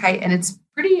decent stack height and it's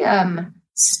pretty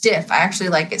stiff. I actually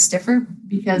like it stiffer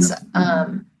because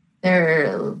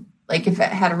they're like, if it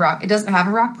had a rock, it doesn't have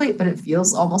a rock plate, but it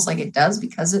feels almost like it does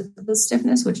because of the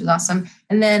stiffness, which is awesome.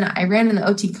 And then I ran in the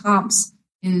OT comps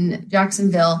in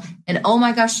Jacksonville, and oh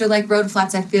my gosh, they're like road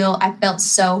flats. I felt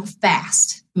so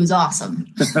fast. It was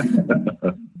awesome.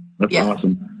 That's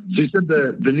awesome. So you said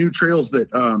the new trails that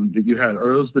you had,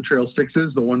 are those the Trail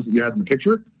 6s, the ones that you had in the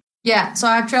picture? Yeah, so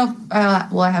I have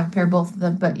I have a pair of both of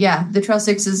them, but yeah, the Trail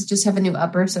 6s just have a new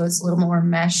upper, so it's a little more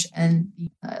mesh, and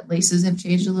the laces have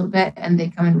changed a little bit, and they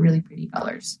come in really pretty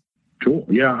colors. Cool.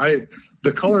 Yeah,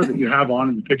 the color that you have on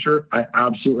in the picture, I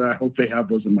hope they have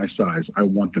those in my size. I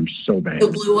want them so bad. The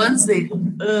blue ones,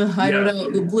 I don't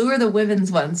know, the blue or the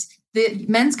women's ones. The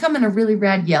men's come in a really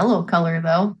rad yellow color,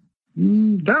 though.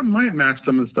 That might match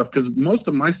some of the stuff, because most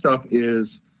of my stuff is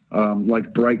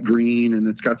like bright green, and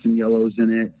it's got some yellows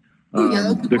in it.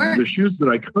 The shoes that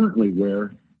I currently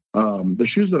wear,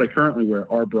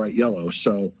 are bright yellow.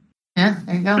 So yeah,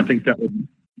 there you go. I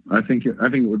think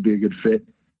it would be a good fit.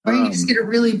 Or you just get a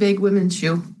really big women's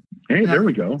shoe. Hey, there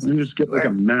we go. And just get like a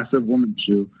massive woman's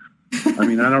shoe. I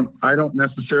mean, I don't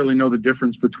necessarily know the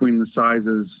difference between the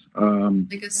sizes.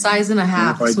 Like a size and a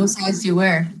half. So what size do you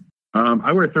wear?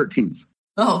 I wear 13s.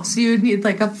 Oh, so you would need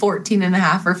like a 14 and a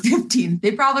half or 15.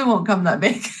 They probably won't come that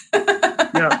big.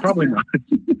 Yeah, probably not.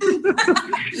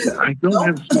 I don't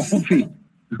have small feet.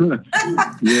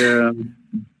 Yeah,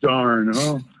 darn.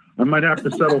 Oh, I might have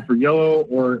to settle for yellow,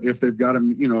 or if they've got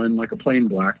them, in like a plain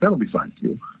black, that'll be fine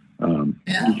too.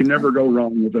 You can never go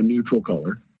wrong with a neutral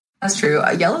color. That's true.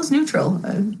 Yellow's neutral.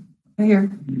 I hear.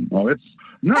 Oh, it's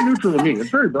not neutral to me. It's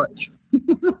very bright.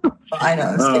 I know.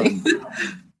 I was kidding.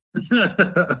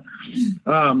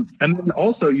 And then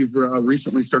also you've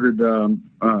recently started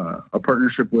a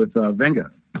partnership with Venga.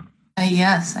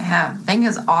 Yes, I have.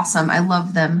 Venga's awesome. I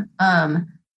love them.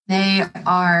 They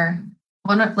are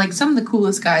one of some of the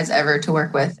coolest guys ever to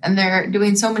work with, and they're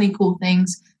doing so many cool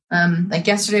things. Like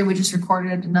yesterday, we just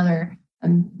recorded another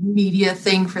media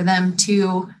thing for them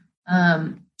too.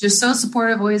 Just so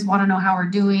supportive. Always want to know how we're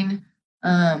doing.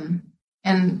 And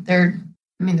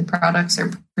the products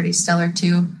are pretty stellar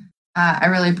too. I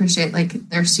really appreciate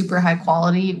they're super high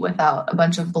quality without a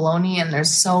bunch of baloney, and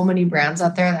there's so many brands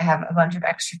out there that have a bunch of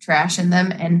extra trash in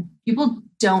them, and people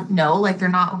don't know, they're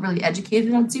not really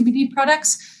educated on CBD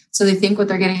products, so they think what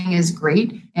they're getting is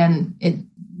great, and it's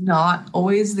not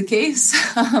always the case.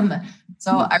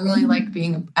 So I really like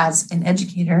being, as an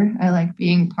educator, I like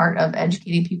being part of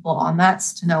educating people on that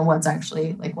to know what's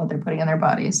actually what they're putting in their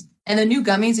bodies. And the new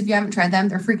gummies, if you haven't tried them,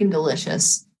 they're freaking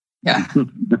delicious. Yeah.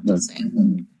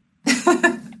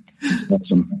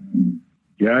 Awesome.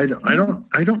 Yeah, I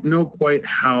don't know quite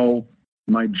how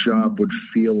my job would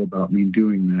feel about me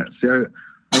doing that. See,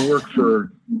 I work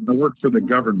for the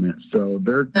government, so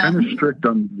they're kind of strict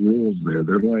on the rules there.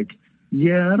 They're like,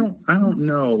 yeah, I don't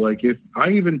know. If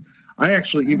I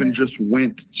actually even just I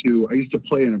used to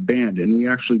play in a band, and we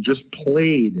actually just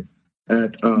played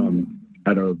at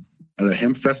a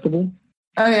hemp festival.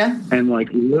 Oh yeah. And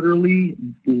literally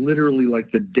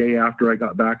the day after I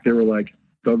got back, they were like,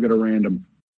 go get a random.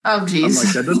 Oh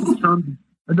geez. I'm like,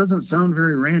 that doesn't sound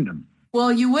very random.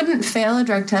 Well, you wouldn't fail a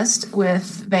drug test with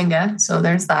Venga, so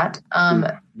there's that.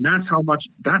 That's how much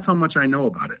I know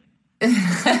about it.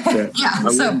 Yeah.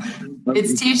 So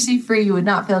it's THC free. You would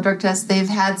not fail a drug test. They've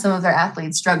had some of their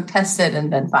athletes drug tested and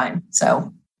been fine.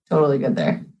 So totally good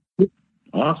there.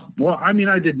 Awesome. Well, I mean,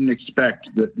 I didn't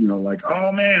expect that,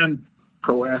 oh man,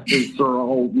 pro athletes are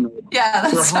all, yeah,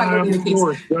 that's not going to be the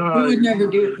case. We would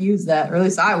never use that, or at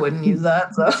least I wouldn't use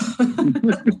that. So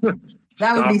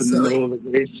that would be silly. In the middle of the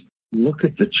race. Look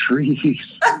at the trees.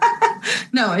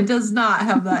 No, it does not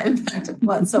have that impact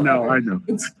whatsoever. No, I know.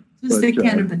 It's just a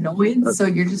cannabinoids, so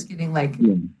you're just getting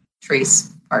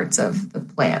trace parts of the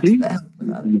plant that help with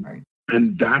other parts.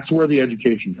 And that's where the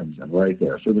education comes in, right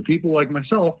there. So the people like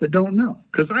myself that don't know,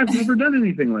 because I've never done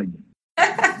anything like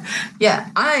that. Yeah,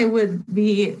 I would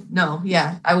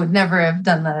never have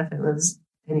done that if it was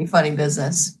any funny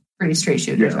business. Pretty straight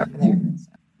shooters over there.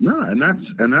 So. No, and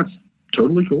that's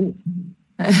totally cool.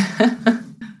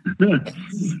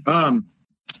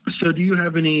 So do you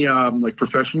have any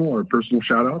professional or personal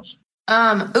shout outs?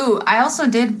 I also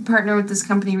did partner with this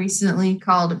company recently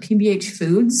called PBH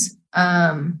Foods.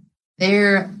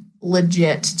 They're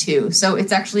legit too. So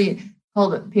it's actually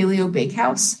called Paleo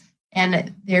Bakehouse,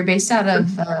 and they're based out of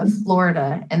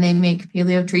Florida, and they make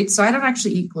paleo treats. So I don't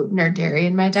actually eat gluten or dairy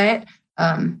in my diet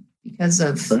because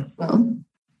of,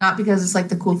 not because it's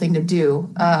the cool thing to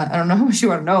do. I don't know how much you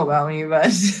want to know about me,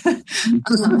 but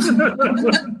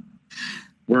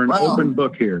we're an open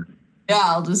book here. Yeah,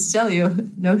 I'll just tell you,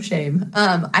 no shame.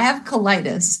 I have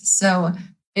colitis, so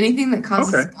anything that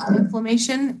causes gut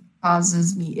inflammation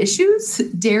causes me issues.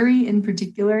 Dairy in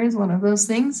particular is one of those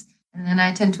things. And then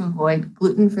I tend to avoid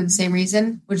gluten for the same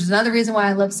reason, which is another reason why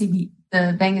I love the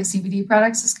Venga CBD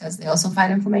products, is because they also fight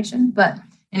inflammation. But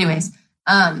anyways,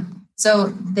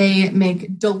 so they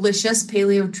make delicious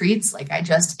paleo treats. I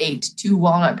just ate 2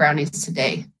 walnut brownies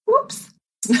today. Whoops.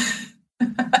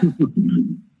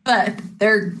 But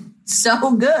they're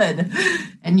so good.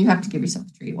 And you have to give yourself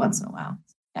a treat once in a while.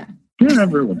 Yeah. Yeah,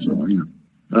 every once in a while,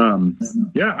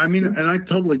 yeah, I mean, and I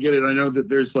totally get it. I know that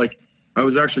there's I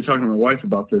was actually talking to my wife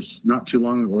about this not too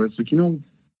long ago. It's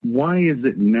why is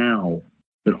it now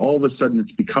that all of a sudden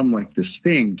it's become this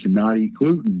thing to not eat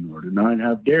gluten or to not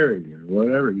have dairy or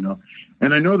whatever,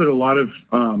 And I know that a lot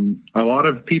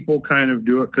of people kind of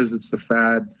do it because it's the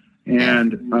fad.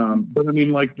 And, but I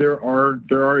mean, there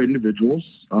are individuals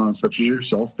such as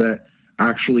yourself that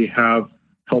actually have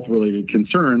health related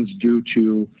concerns due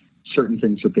to certain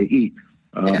things that they eat.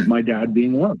 My dad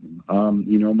being one of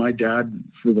them. My dad,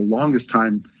 for the longest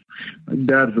time, My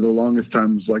dad for the longest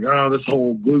time was like, oh, this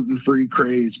whole gluten-free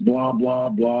craze, blah, blah,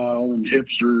 blah, all them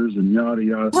hipsters and yada,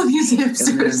 yada. All these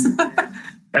hipsters.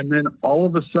 And then all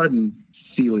of a sudden,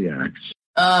 celiacs.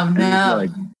 Oh, no.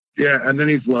 And then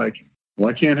he's like, well,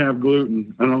 I can't have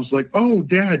gluten. And I was like, oh,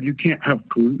 Dad, you can't have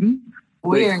gluten?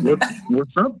 Weird. Like,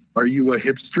 what's up? Are you a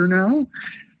hipster now?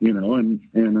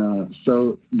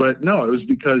 So, but no, it was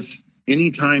because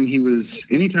anytime he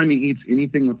eats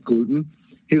anything with gluten,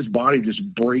 his body just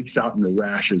breaks out into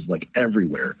rashes like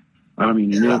everywhere. I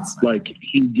mean, it's like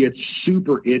he gets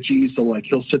super itchy. So like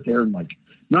he'll sit there and like,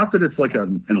 not that it's like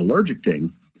an allergic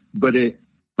thing, but it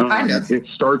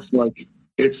starts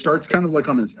kind of like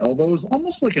on his elbows,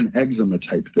 almost like an eczema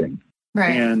type thing.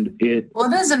 Right. And it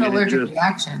is an allergic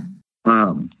reaction.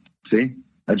 See,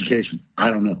 education. I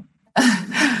don't know.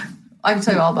 I can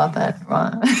tell you all about that.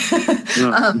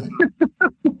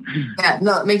 Yeah,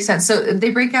 no, it makes sense. So they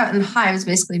break out in hives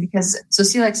basically because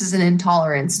celiac is an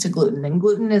intolerance to gluten, and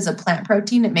gluten is a plant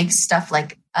protein. It makes stuff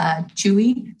like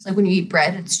chewy. It's like when you eat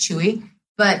bread, it's chewy.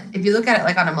 But if you look at it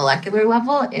like on a molecular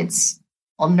level,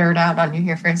 I'll nerd out on you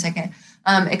here for a second.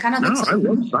 It kind of looks. I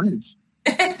love science.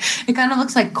 It kind of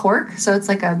looks like cork, so it's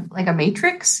like a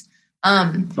matrix.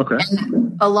 Okay.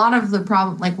 And a lot of the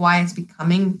problem, like why it's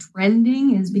becoming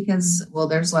trending, is because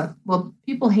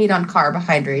people hate on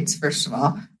carbohydrates first of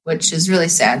all, which is really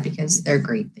sad because they're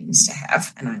great things to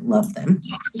have, and I love them.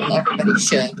 Everybody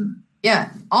should.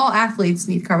 Yeah, all athletes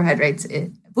need carbohydrates.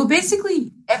 Well,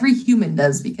 basically every human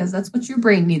does because that's what your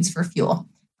brain needs for fuel.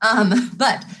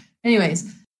 But anyways,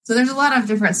 so there's a lot of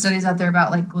different studies out there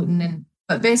about like gluten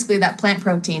but basically that plant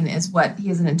protein is what he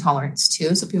has an intolerance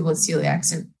to. So people with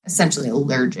celiac are essentially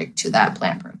allergic to that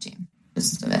plant protein.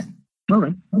 Just of it.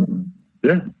 Okay.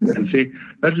 Yeah. And see,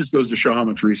 that just goes to show how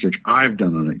much research I've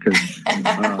done on it. Because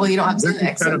well, you don't have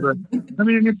celiac.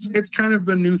 It's kind of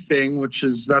a new thing,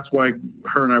 that's why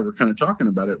her and I were kind of talking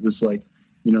about it. It was like,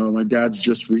 my dad's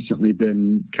just recently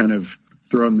been kind of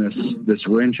thrown this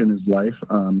wrench in his life,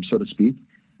 so to speak.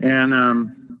 And,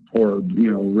 or,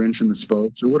 wrench in the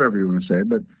spokes or whatever you want to say.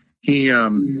 But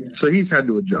so he's had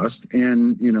to adjust.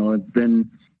 And, then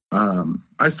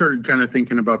I started kind of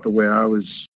thinking about the way I was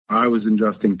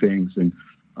ingesting things. And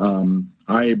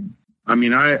I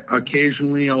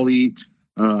occasionally I'll eat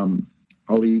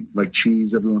like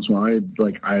cheese every once in a while.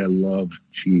 I love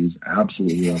cheese,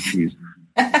 absolutely love cheese.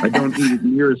 I don't eat it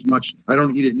near as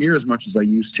much as I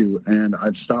used to. And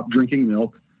I've stopped drinking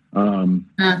milk.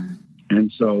 And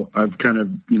so I've kind of,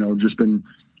 just been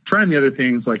trying the other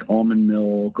things like almond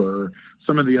milk or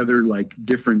some of the other like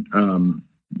different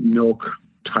milk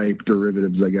type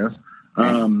derivatives, I guess.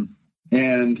 And,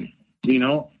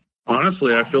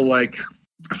 honestly, I feel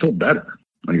better.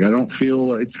 Like I don't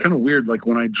feel, it's kind of weird. Like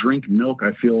when I drink milk,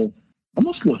 I feel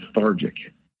almost lethargic.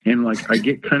 And like I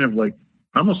get kind of like,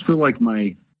 I almost feel like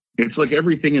it's like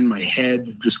everything in my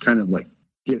head just kind of like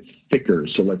get thicker,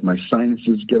 so like my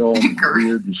sinuses get all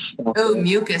weird and stuff. Oh,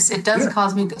 mucus. It does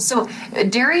cause mucus. So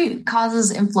dairy causes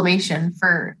inflammation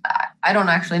I don't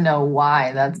actually know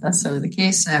why that's necessarily the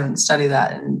case. I haven't studied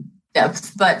that in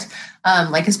depth, but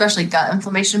like especially gut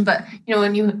inflammation. But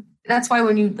that's why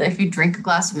if you drink a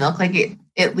glass of milk, like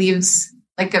it leaves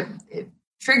like it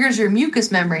triggers your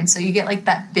mucous membrane, so you get like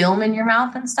that film in your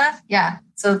mouth and stuff. Yeah.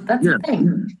 So that's the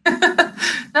thing.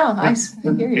 No, I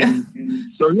hear you.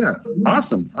 So yeah,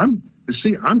 awesome. I'm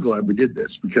glad we did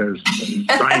this because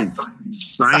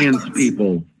science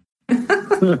people.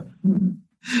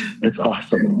 It's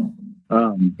awesome.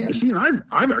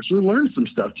 I've actually learned some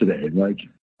stuff today. Like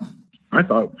I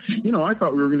thought we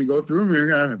were going to go through and we were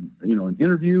going to have, an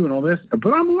interview and all this,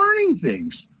 but I'm learning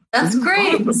things. That's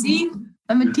great. Awesome. See,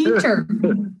 I'm a teacher.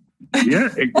 Yeah.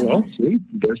 Well, see,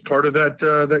 there's part of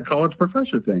that college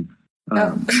professor thing.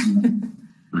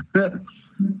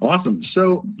 Awesome.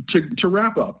 So to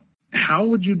wrap up, how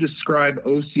would you describe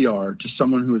OCR to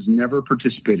someone who has never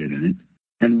participated in it?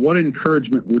 And what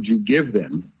encouragement would you give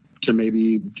them to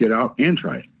maybe get out and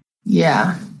try it?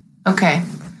 Yeah. Okay.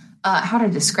 How to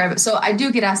describe it? So I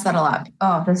do get asked that a lot.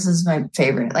 Oh, this is my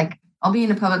favorite. Like I'll be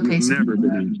in a public place. Never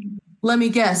been. Let me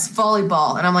guess,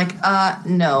 volleyball. And I'm like,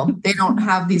 no, they don't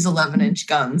have these 11-inch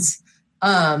guns.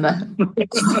 The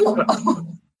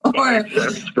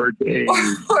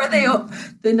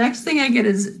next thing I get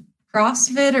is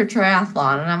CrossFit or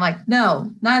triathlon. And I'm like,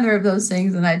 no, neither of those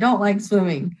things. And I don't like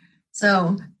swimming.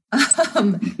 So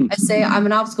I say I'm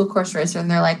an obstacle course racer.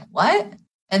 And they're like, what?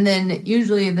 And then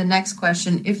usually the next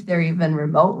question, if they're even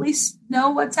remotely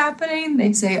know what's happening,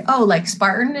 they say, oh, like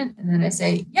Spartan. And then I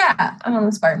say, yeah, I'm on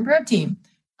the Spartan Pro team.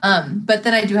 But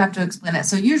then I do have to explain it.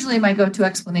 So usually my go-to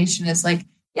explanation is like,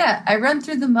 Yeah, I run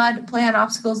through the mud, play on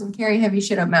obstacles, and carry heavy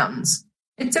shit up mountains.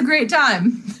 It's a great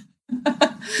time.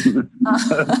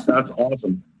 That's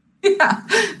awesome. Yeah.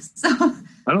 So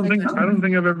I don't think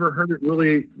I've ever heard it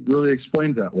really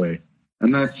explained that way.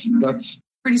 And that's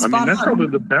pretty spot on. That's probably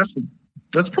the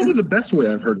best way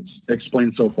I've heard it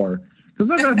explained so far.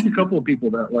 Because I've asked a couple of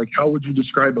people that, like, how would you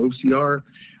describe OCR?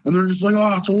 And they're just like,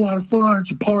 oh, it's a lot of fun.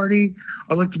 It's a party.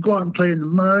 I like to go out and play in the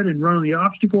mud and run on the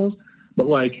obstacles. But,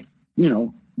 like, you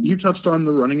know, you touched on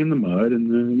the running in the mud and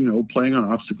the, you know, playing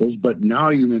on obstacles. But now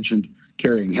you mentioned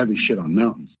carrying heavy shit on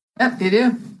mountains. Yep, you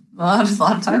do. A lot of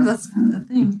times that's the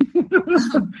thing.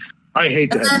 I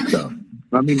hate that heavy stuff.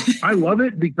 I mean, I love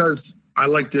it because I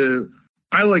like to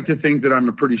think that I'm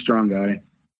a pretty strong guy.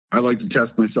 I like to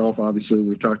test myself. Obviously,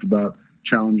 we've talked about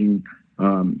challenging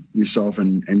yourself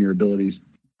and your abilities.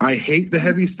 I hate the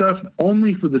heavy stuff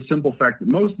only for the simple fact that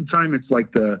most of the time it's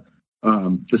like the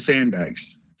sandbags.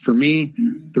 For me,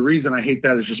 the reason I hate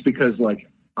that is just because, like,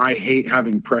 I hate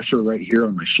having pressure right here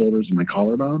on my shoulders and my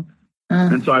collarbone.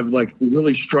 And so I've, like,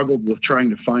 really struggled with trying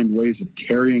to find ways of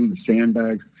carrying the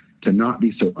sandbags to not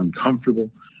be so uncomfortable.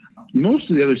 Most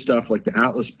of the other stuff, like the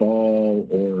Atlas ball,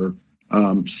 or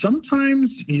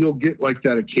sometimes you'll get like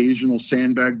that occasional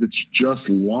sandbag that's just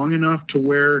long enough to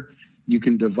where you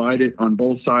can divide it on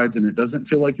both sides and it doesn't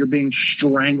feel like you're being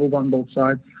strangled on both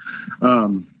sides.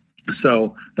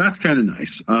 So that's kind of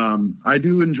nice. I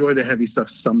do enjoy the heavy stuff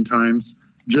sometimes,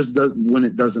 just when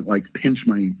it doesn't like pinch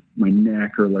my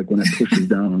neck, or like when it pushes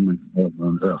down on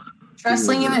my Try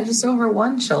slinging it just over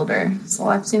one shoulder. So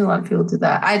I've seen a lot of people do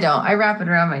that. I don't. I wrap it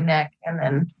around my neck and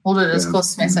then hold it as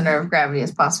close to my center of gravity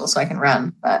as possible so I can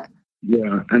run. But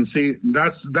yeah, and see,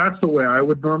 that's the way I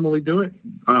would normally do it.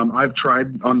 I've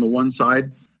tried on the one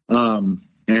side, and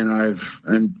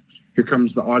here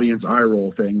comes the audience eye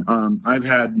roll thing. I've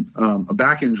had a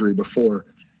back injury before,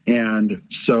 and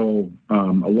so a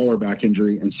lower back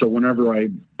injury, and so whenever I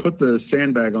put the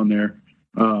sandbag on there,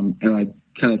 and I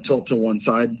kind of tilt to one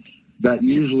side, that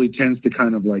usually tends to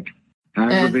kind of like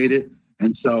aggravate it.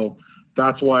 And so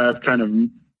that's why I've kind of, you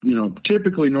know,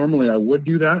 typically normally I would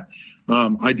do that.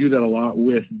 I do that a lot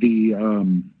with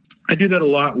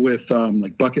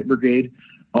like bucket brigade.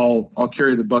 I'll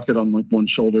carry the bucket on like one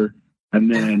shoulder,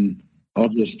 and then I'll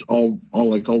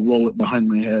roll it behind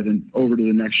my head and over to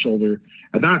the next shoulder.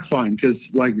 And that's fine. Cause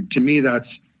like, to me, I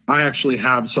actually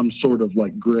have some sort of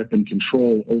like grip and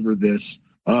control over this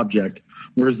object.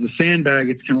 Whereas the sandbag,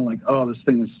 it's kind of like, oh, this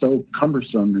thing is so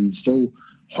cumbersome and so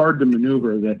hard to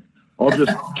maneuver that I'll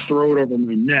just throw it over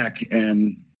my neck.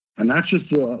 And that's just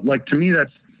like, to me,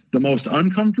 that's the most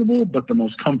uncomfortable, but the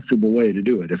most comfortable way to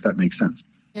do it, if that makes sense.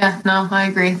 Yeah, no, I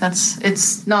agree.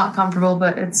 It's not comfortable,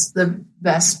 but it's the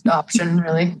best option,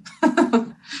 really.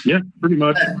 Yeah, pretty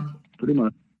much.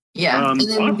 Yeah. And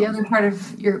then awesome. The other part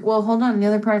of hold on. The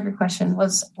other part of your question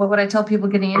was, what would I tell people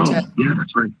getting into it? Yeah,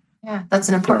 that's right. Yeah, that's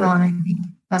an important one, I think.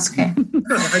 That's okay.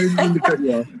 I didn't mean to cut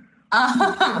you off.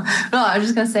 No, I was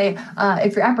just going to say,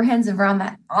 if you're apprehensive or on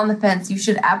the fence, you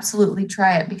should absolutely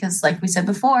try it, because like we said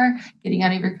before, getting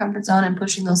out of your comfort zone and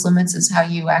pushing those limits is how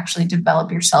you actually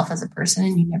develop yourself as a person,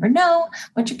 and you never know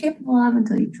what you're capable of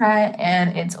until you try it.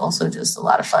 And it's also just a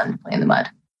lot of fun to play in the mud.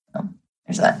 So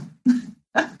there's that.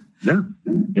 Yeah,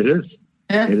 it is.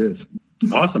 Yeah. It is.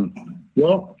 Awesome.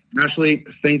 Well, Ashley,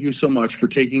 thank you so much for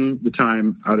taking the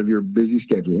time out of your busy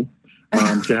schedule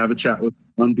to have a chat with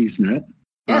on BeastNet.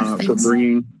 Yes, for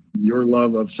bringing your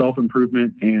love of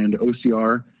self-improvement and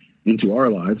OCR into our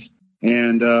lives,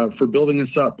 and for building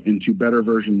us up into better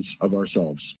versions of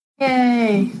ourselves.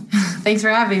 Yay. Thanks for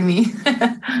having me.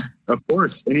 Of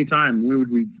course, anytime. We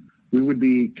would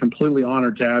be completely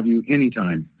honored to have you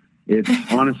anytime. It's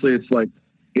honestly, it's like,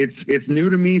 it's new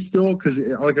to me still, because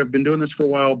like I've been doing this for a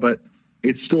while, but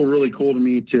it's still really cool to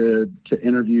me to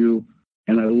interview,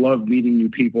 and I love meeting new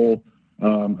people.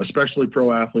 Especially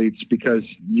pro athletes, because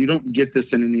you don't get this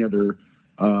in any other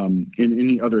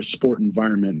sport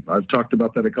environment. I've talked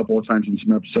about that a couple of times in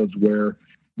some episodes, where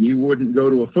you wouldn't go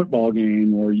to a football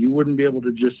game, or you wouldn't be able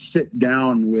to just sit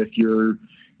down with your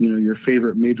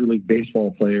favorite Major League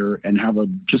Baseball player and have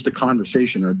just a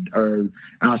conversation or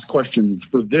ask questions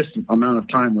for this amount of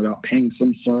time without paying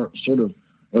some sort of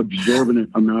exorbitant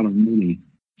amount of money.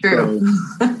 True.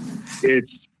 So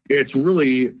it's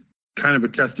really kind of a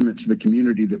testament to the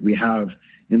community that we have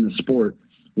in the sport,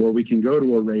 where we can go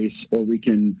to a race, or we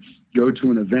can go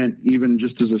to an event, even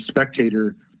just as a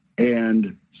spectator,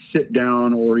 and sit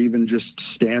down, or even just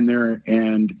stand there,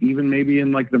 and even maybe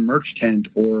in like the merch tent,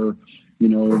 or, you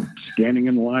know, standing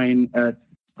in line at,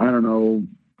 I don't know,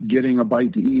 getting a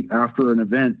bite to eat after an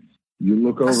event, You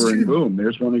look over and boom,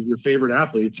 there's one of your favorite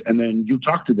athletes, and then you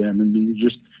talk to them and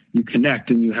you connect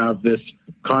and you have this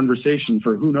conversation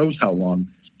for who knows how long.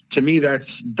 To me,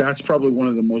 that's probably one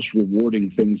of the most rewarding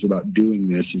things about doing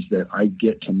this, is that I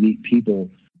get to meet people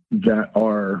that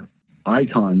are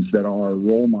icons, that are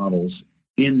role models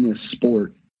in this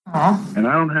sport. Aww. And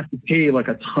I don't have to pay like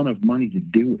a ton of money to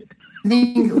do it. I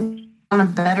think we want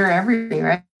to better everything,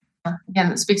 right?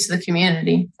 Again, it speaks to the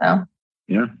community. So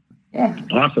yeah.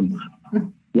 Awesome.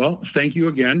 Well, thank you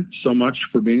again so much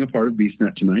for being a part of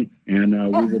BeastNet tonight. And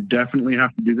we will definitely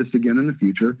have to do this again in the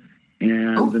future.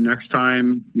 And the next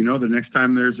time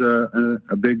there's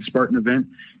a big Spartan event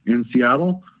in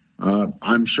Seattle,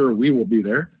 I'm sure we will be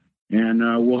there, and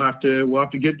we'll have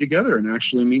to get together and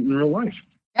actually meet in real life.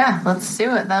 Yeah, let's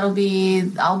do it. I'll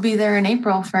be there in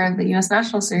April for the U.S.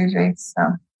 National Series race.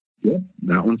 So yeah,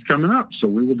 that one's coming up. So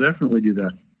we will definitely do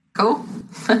that. Cool.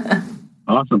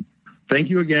 Awesome. Thank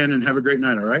you again, and have a great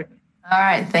night. All right. All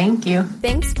right. Thank you.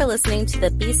 Thanks for listening to the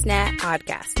BeastNet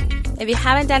podcast. If you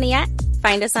haven't done it yet,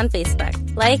 find us on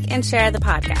Facebook, like and share the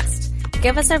podcast.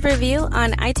 Give us a review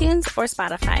on iTunes or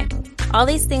Spotify. All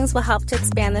these things will help to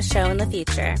expand the show in the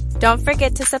future. Don't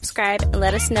forget to subscribe and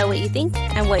let us know what you think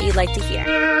and what you'd like to hear.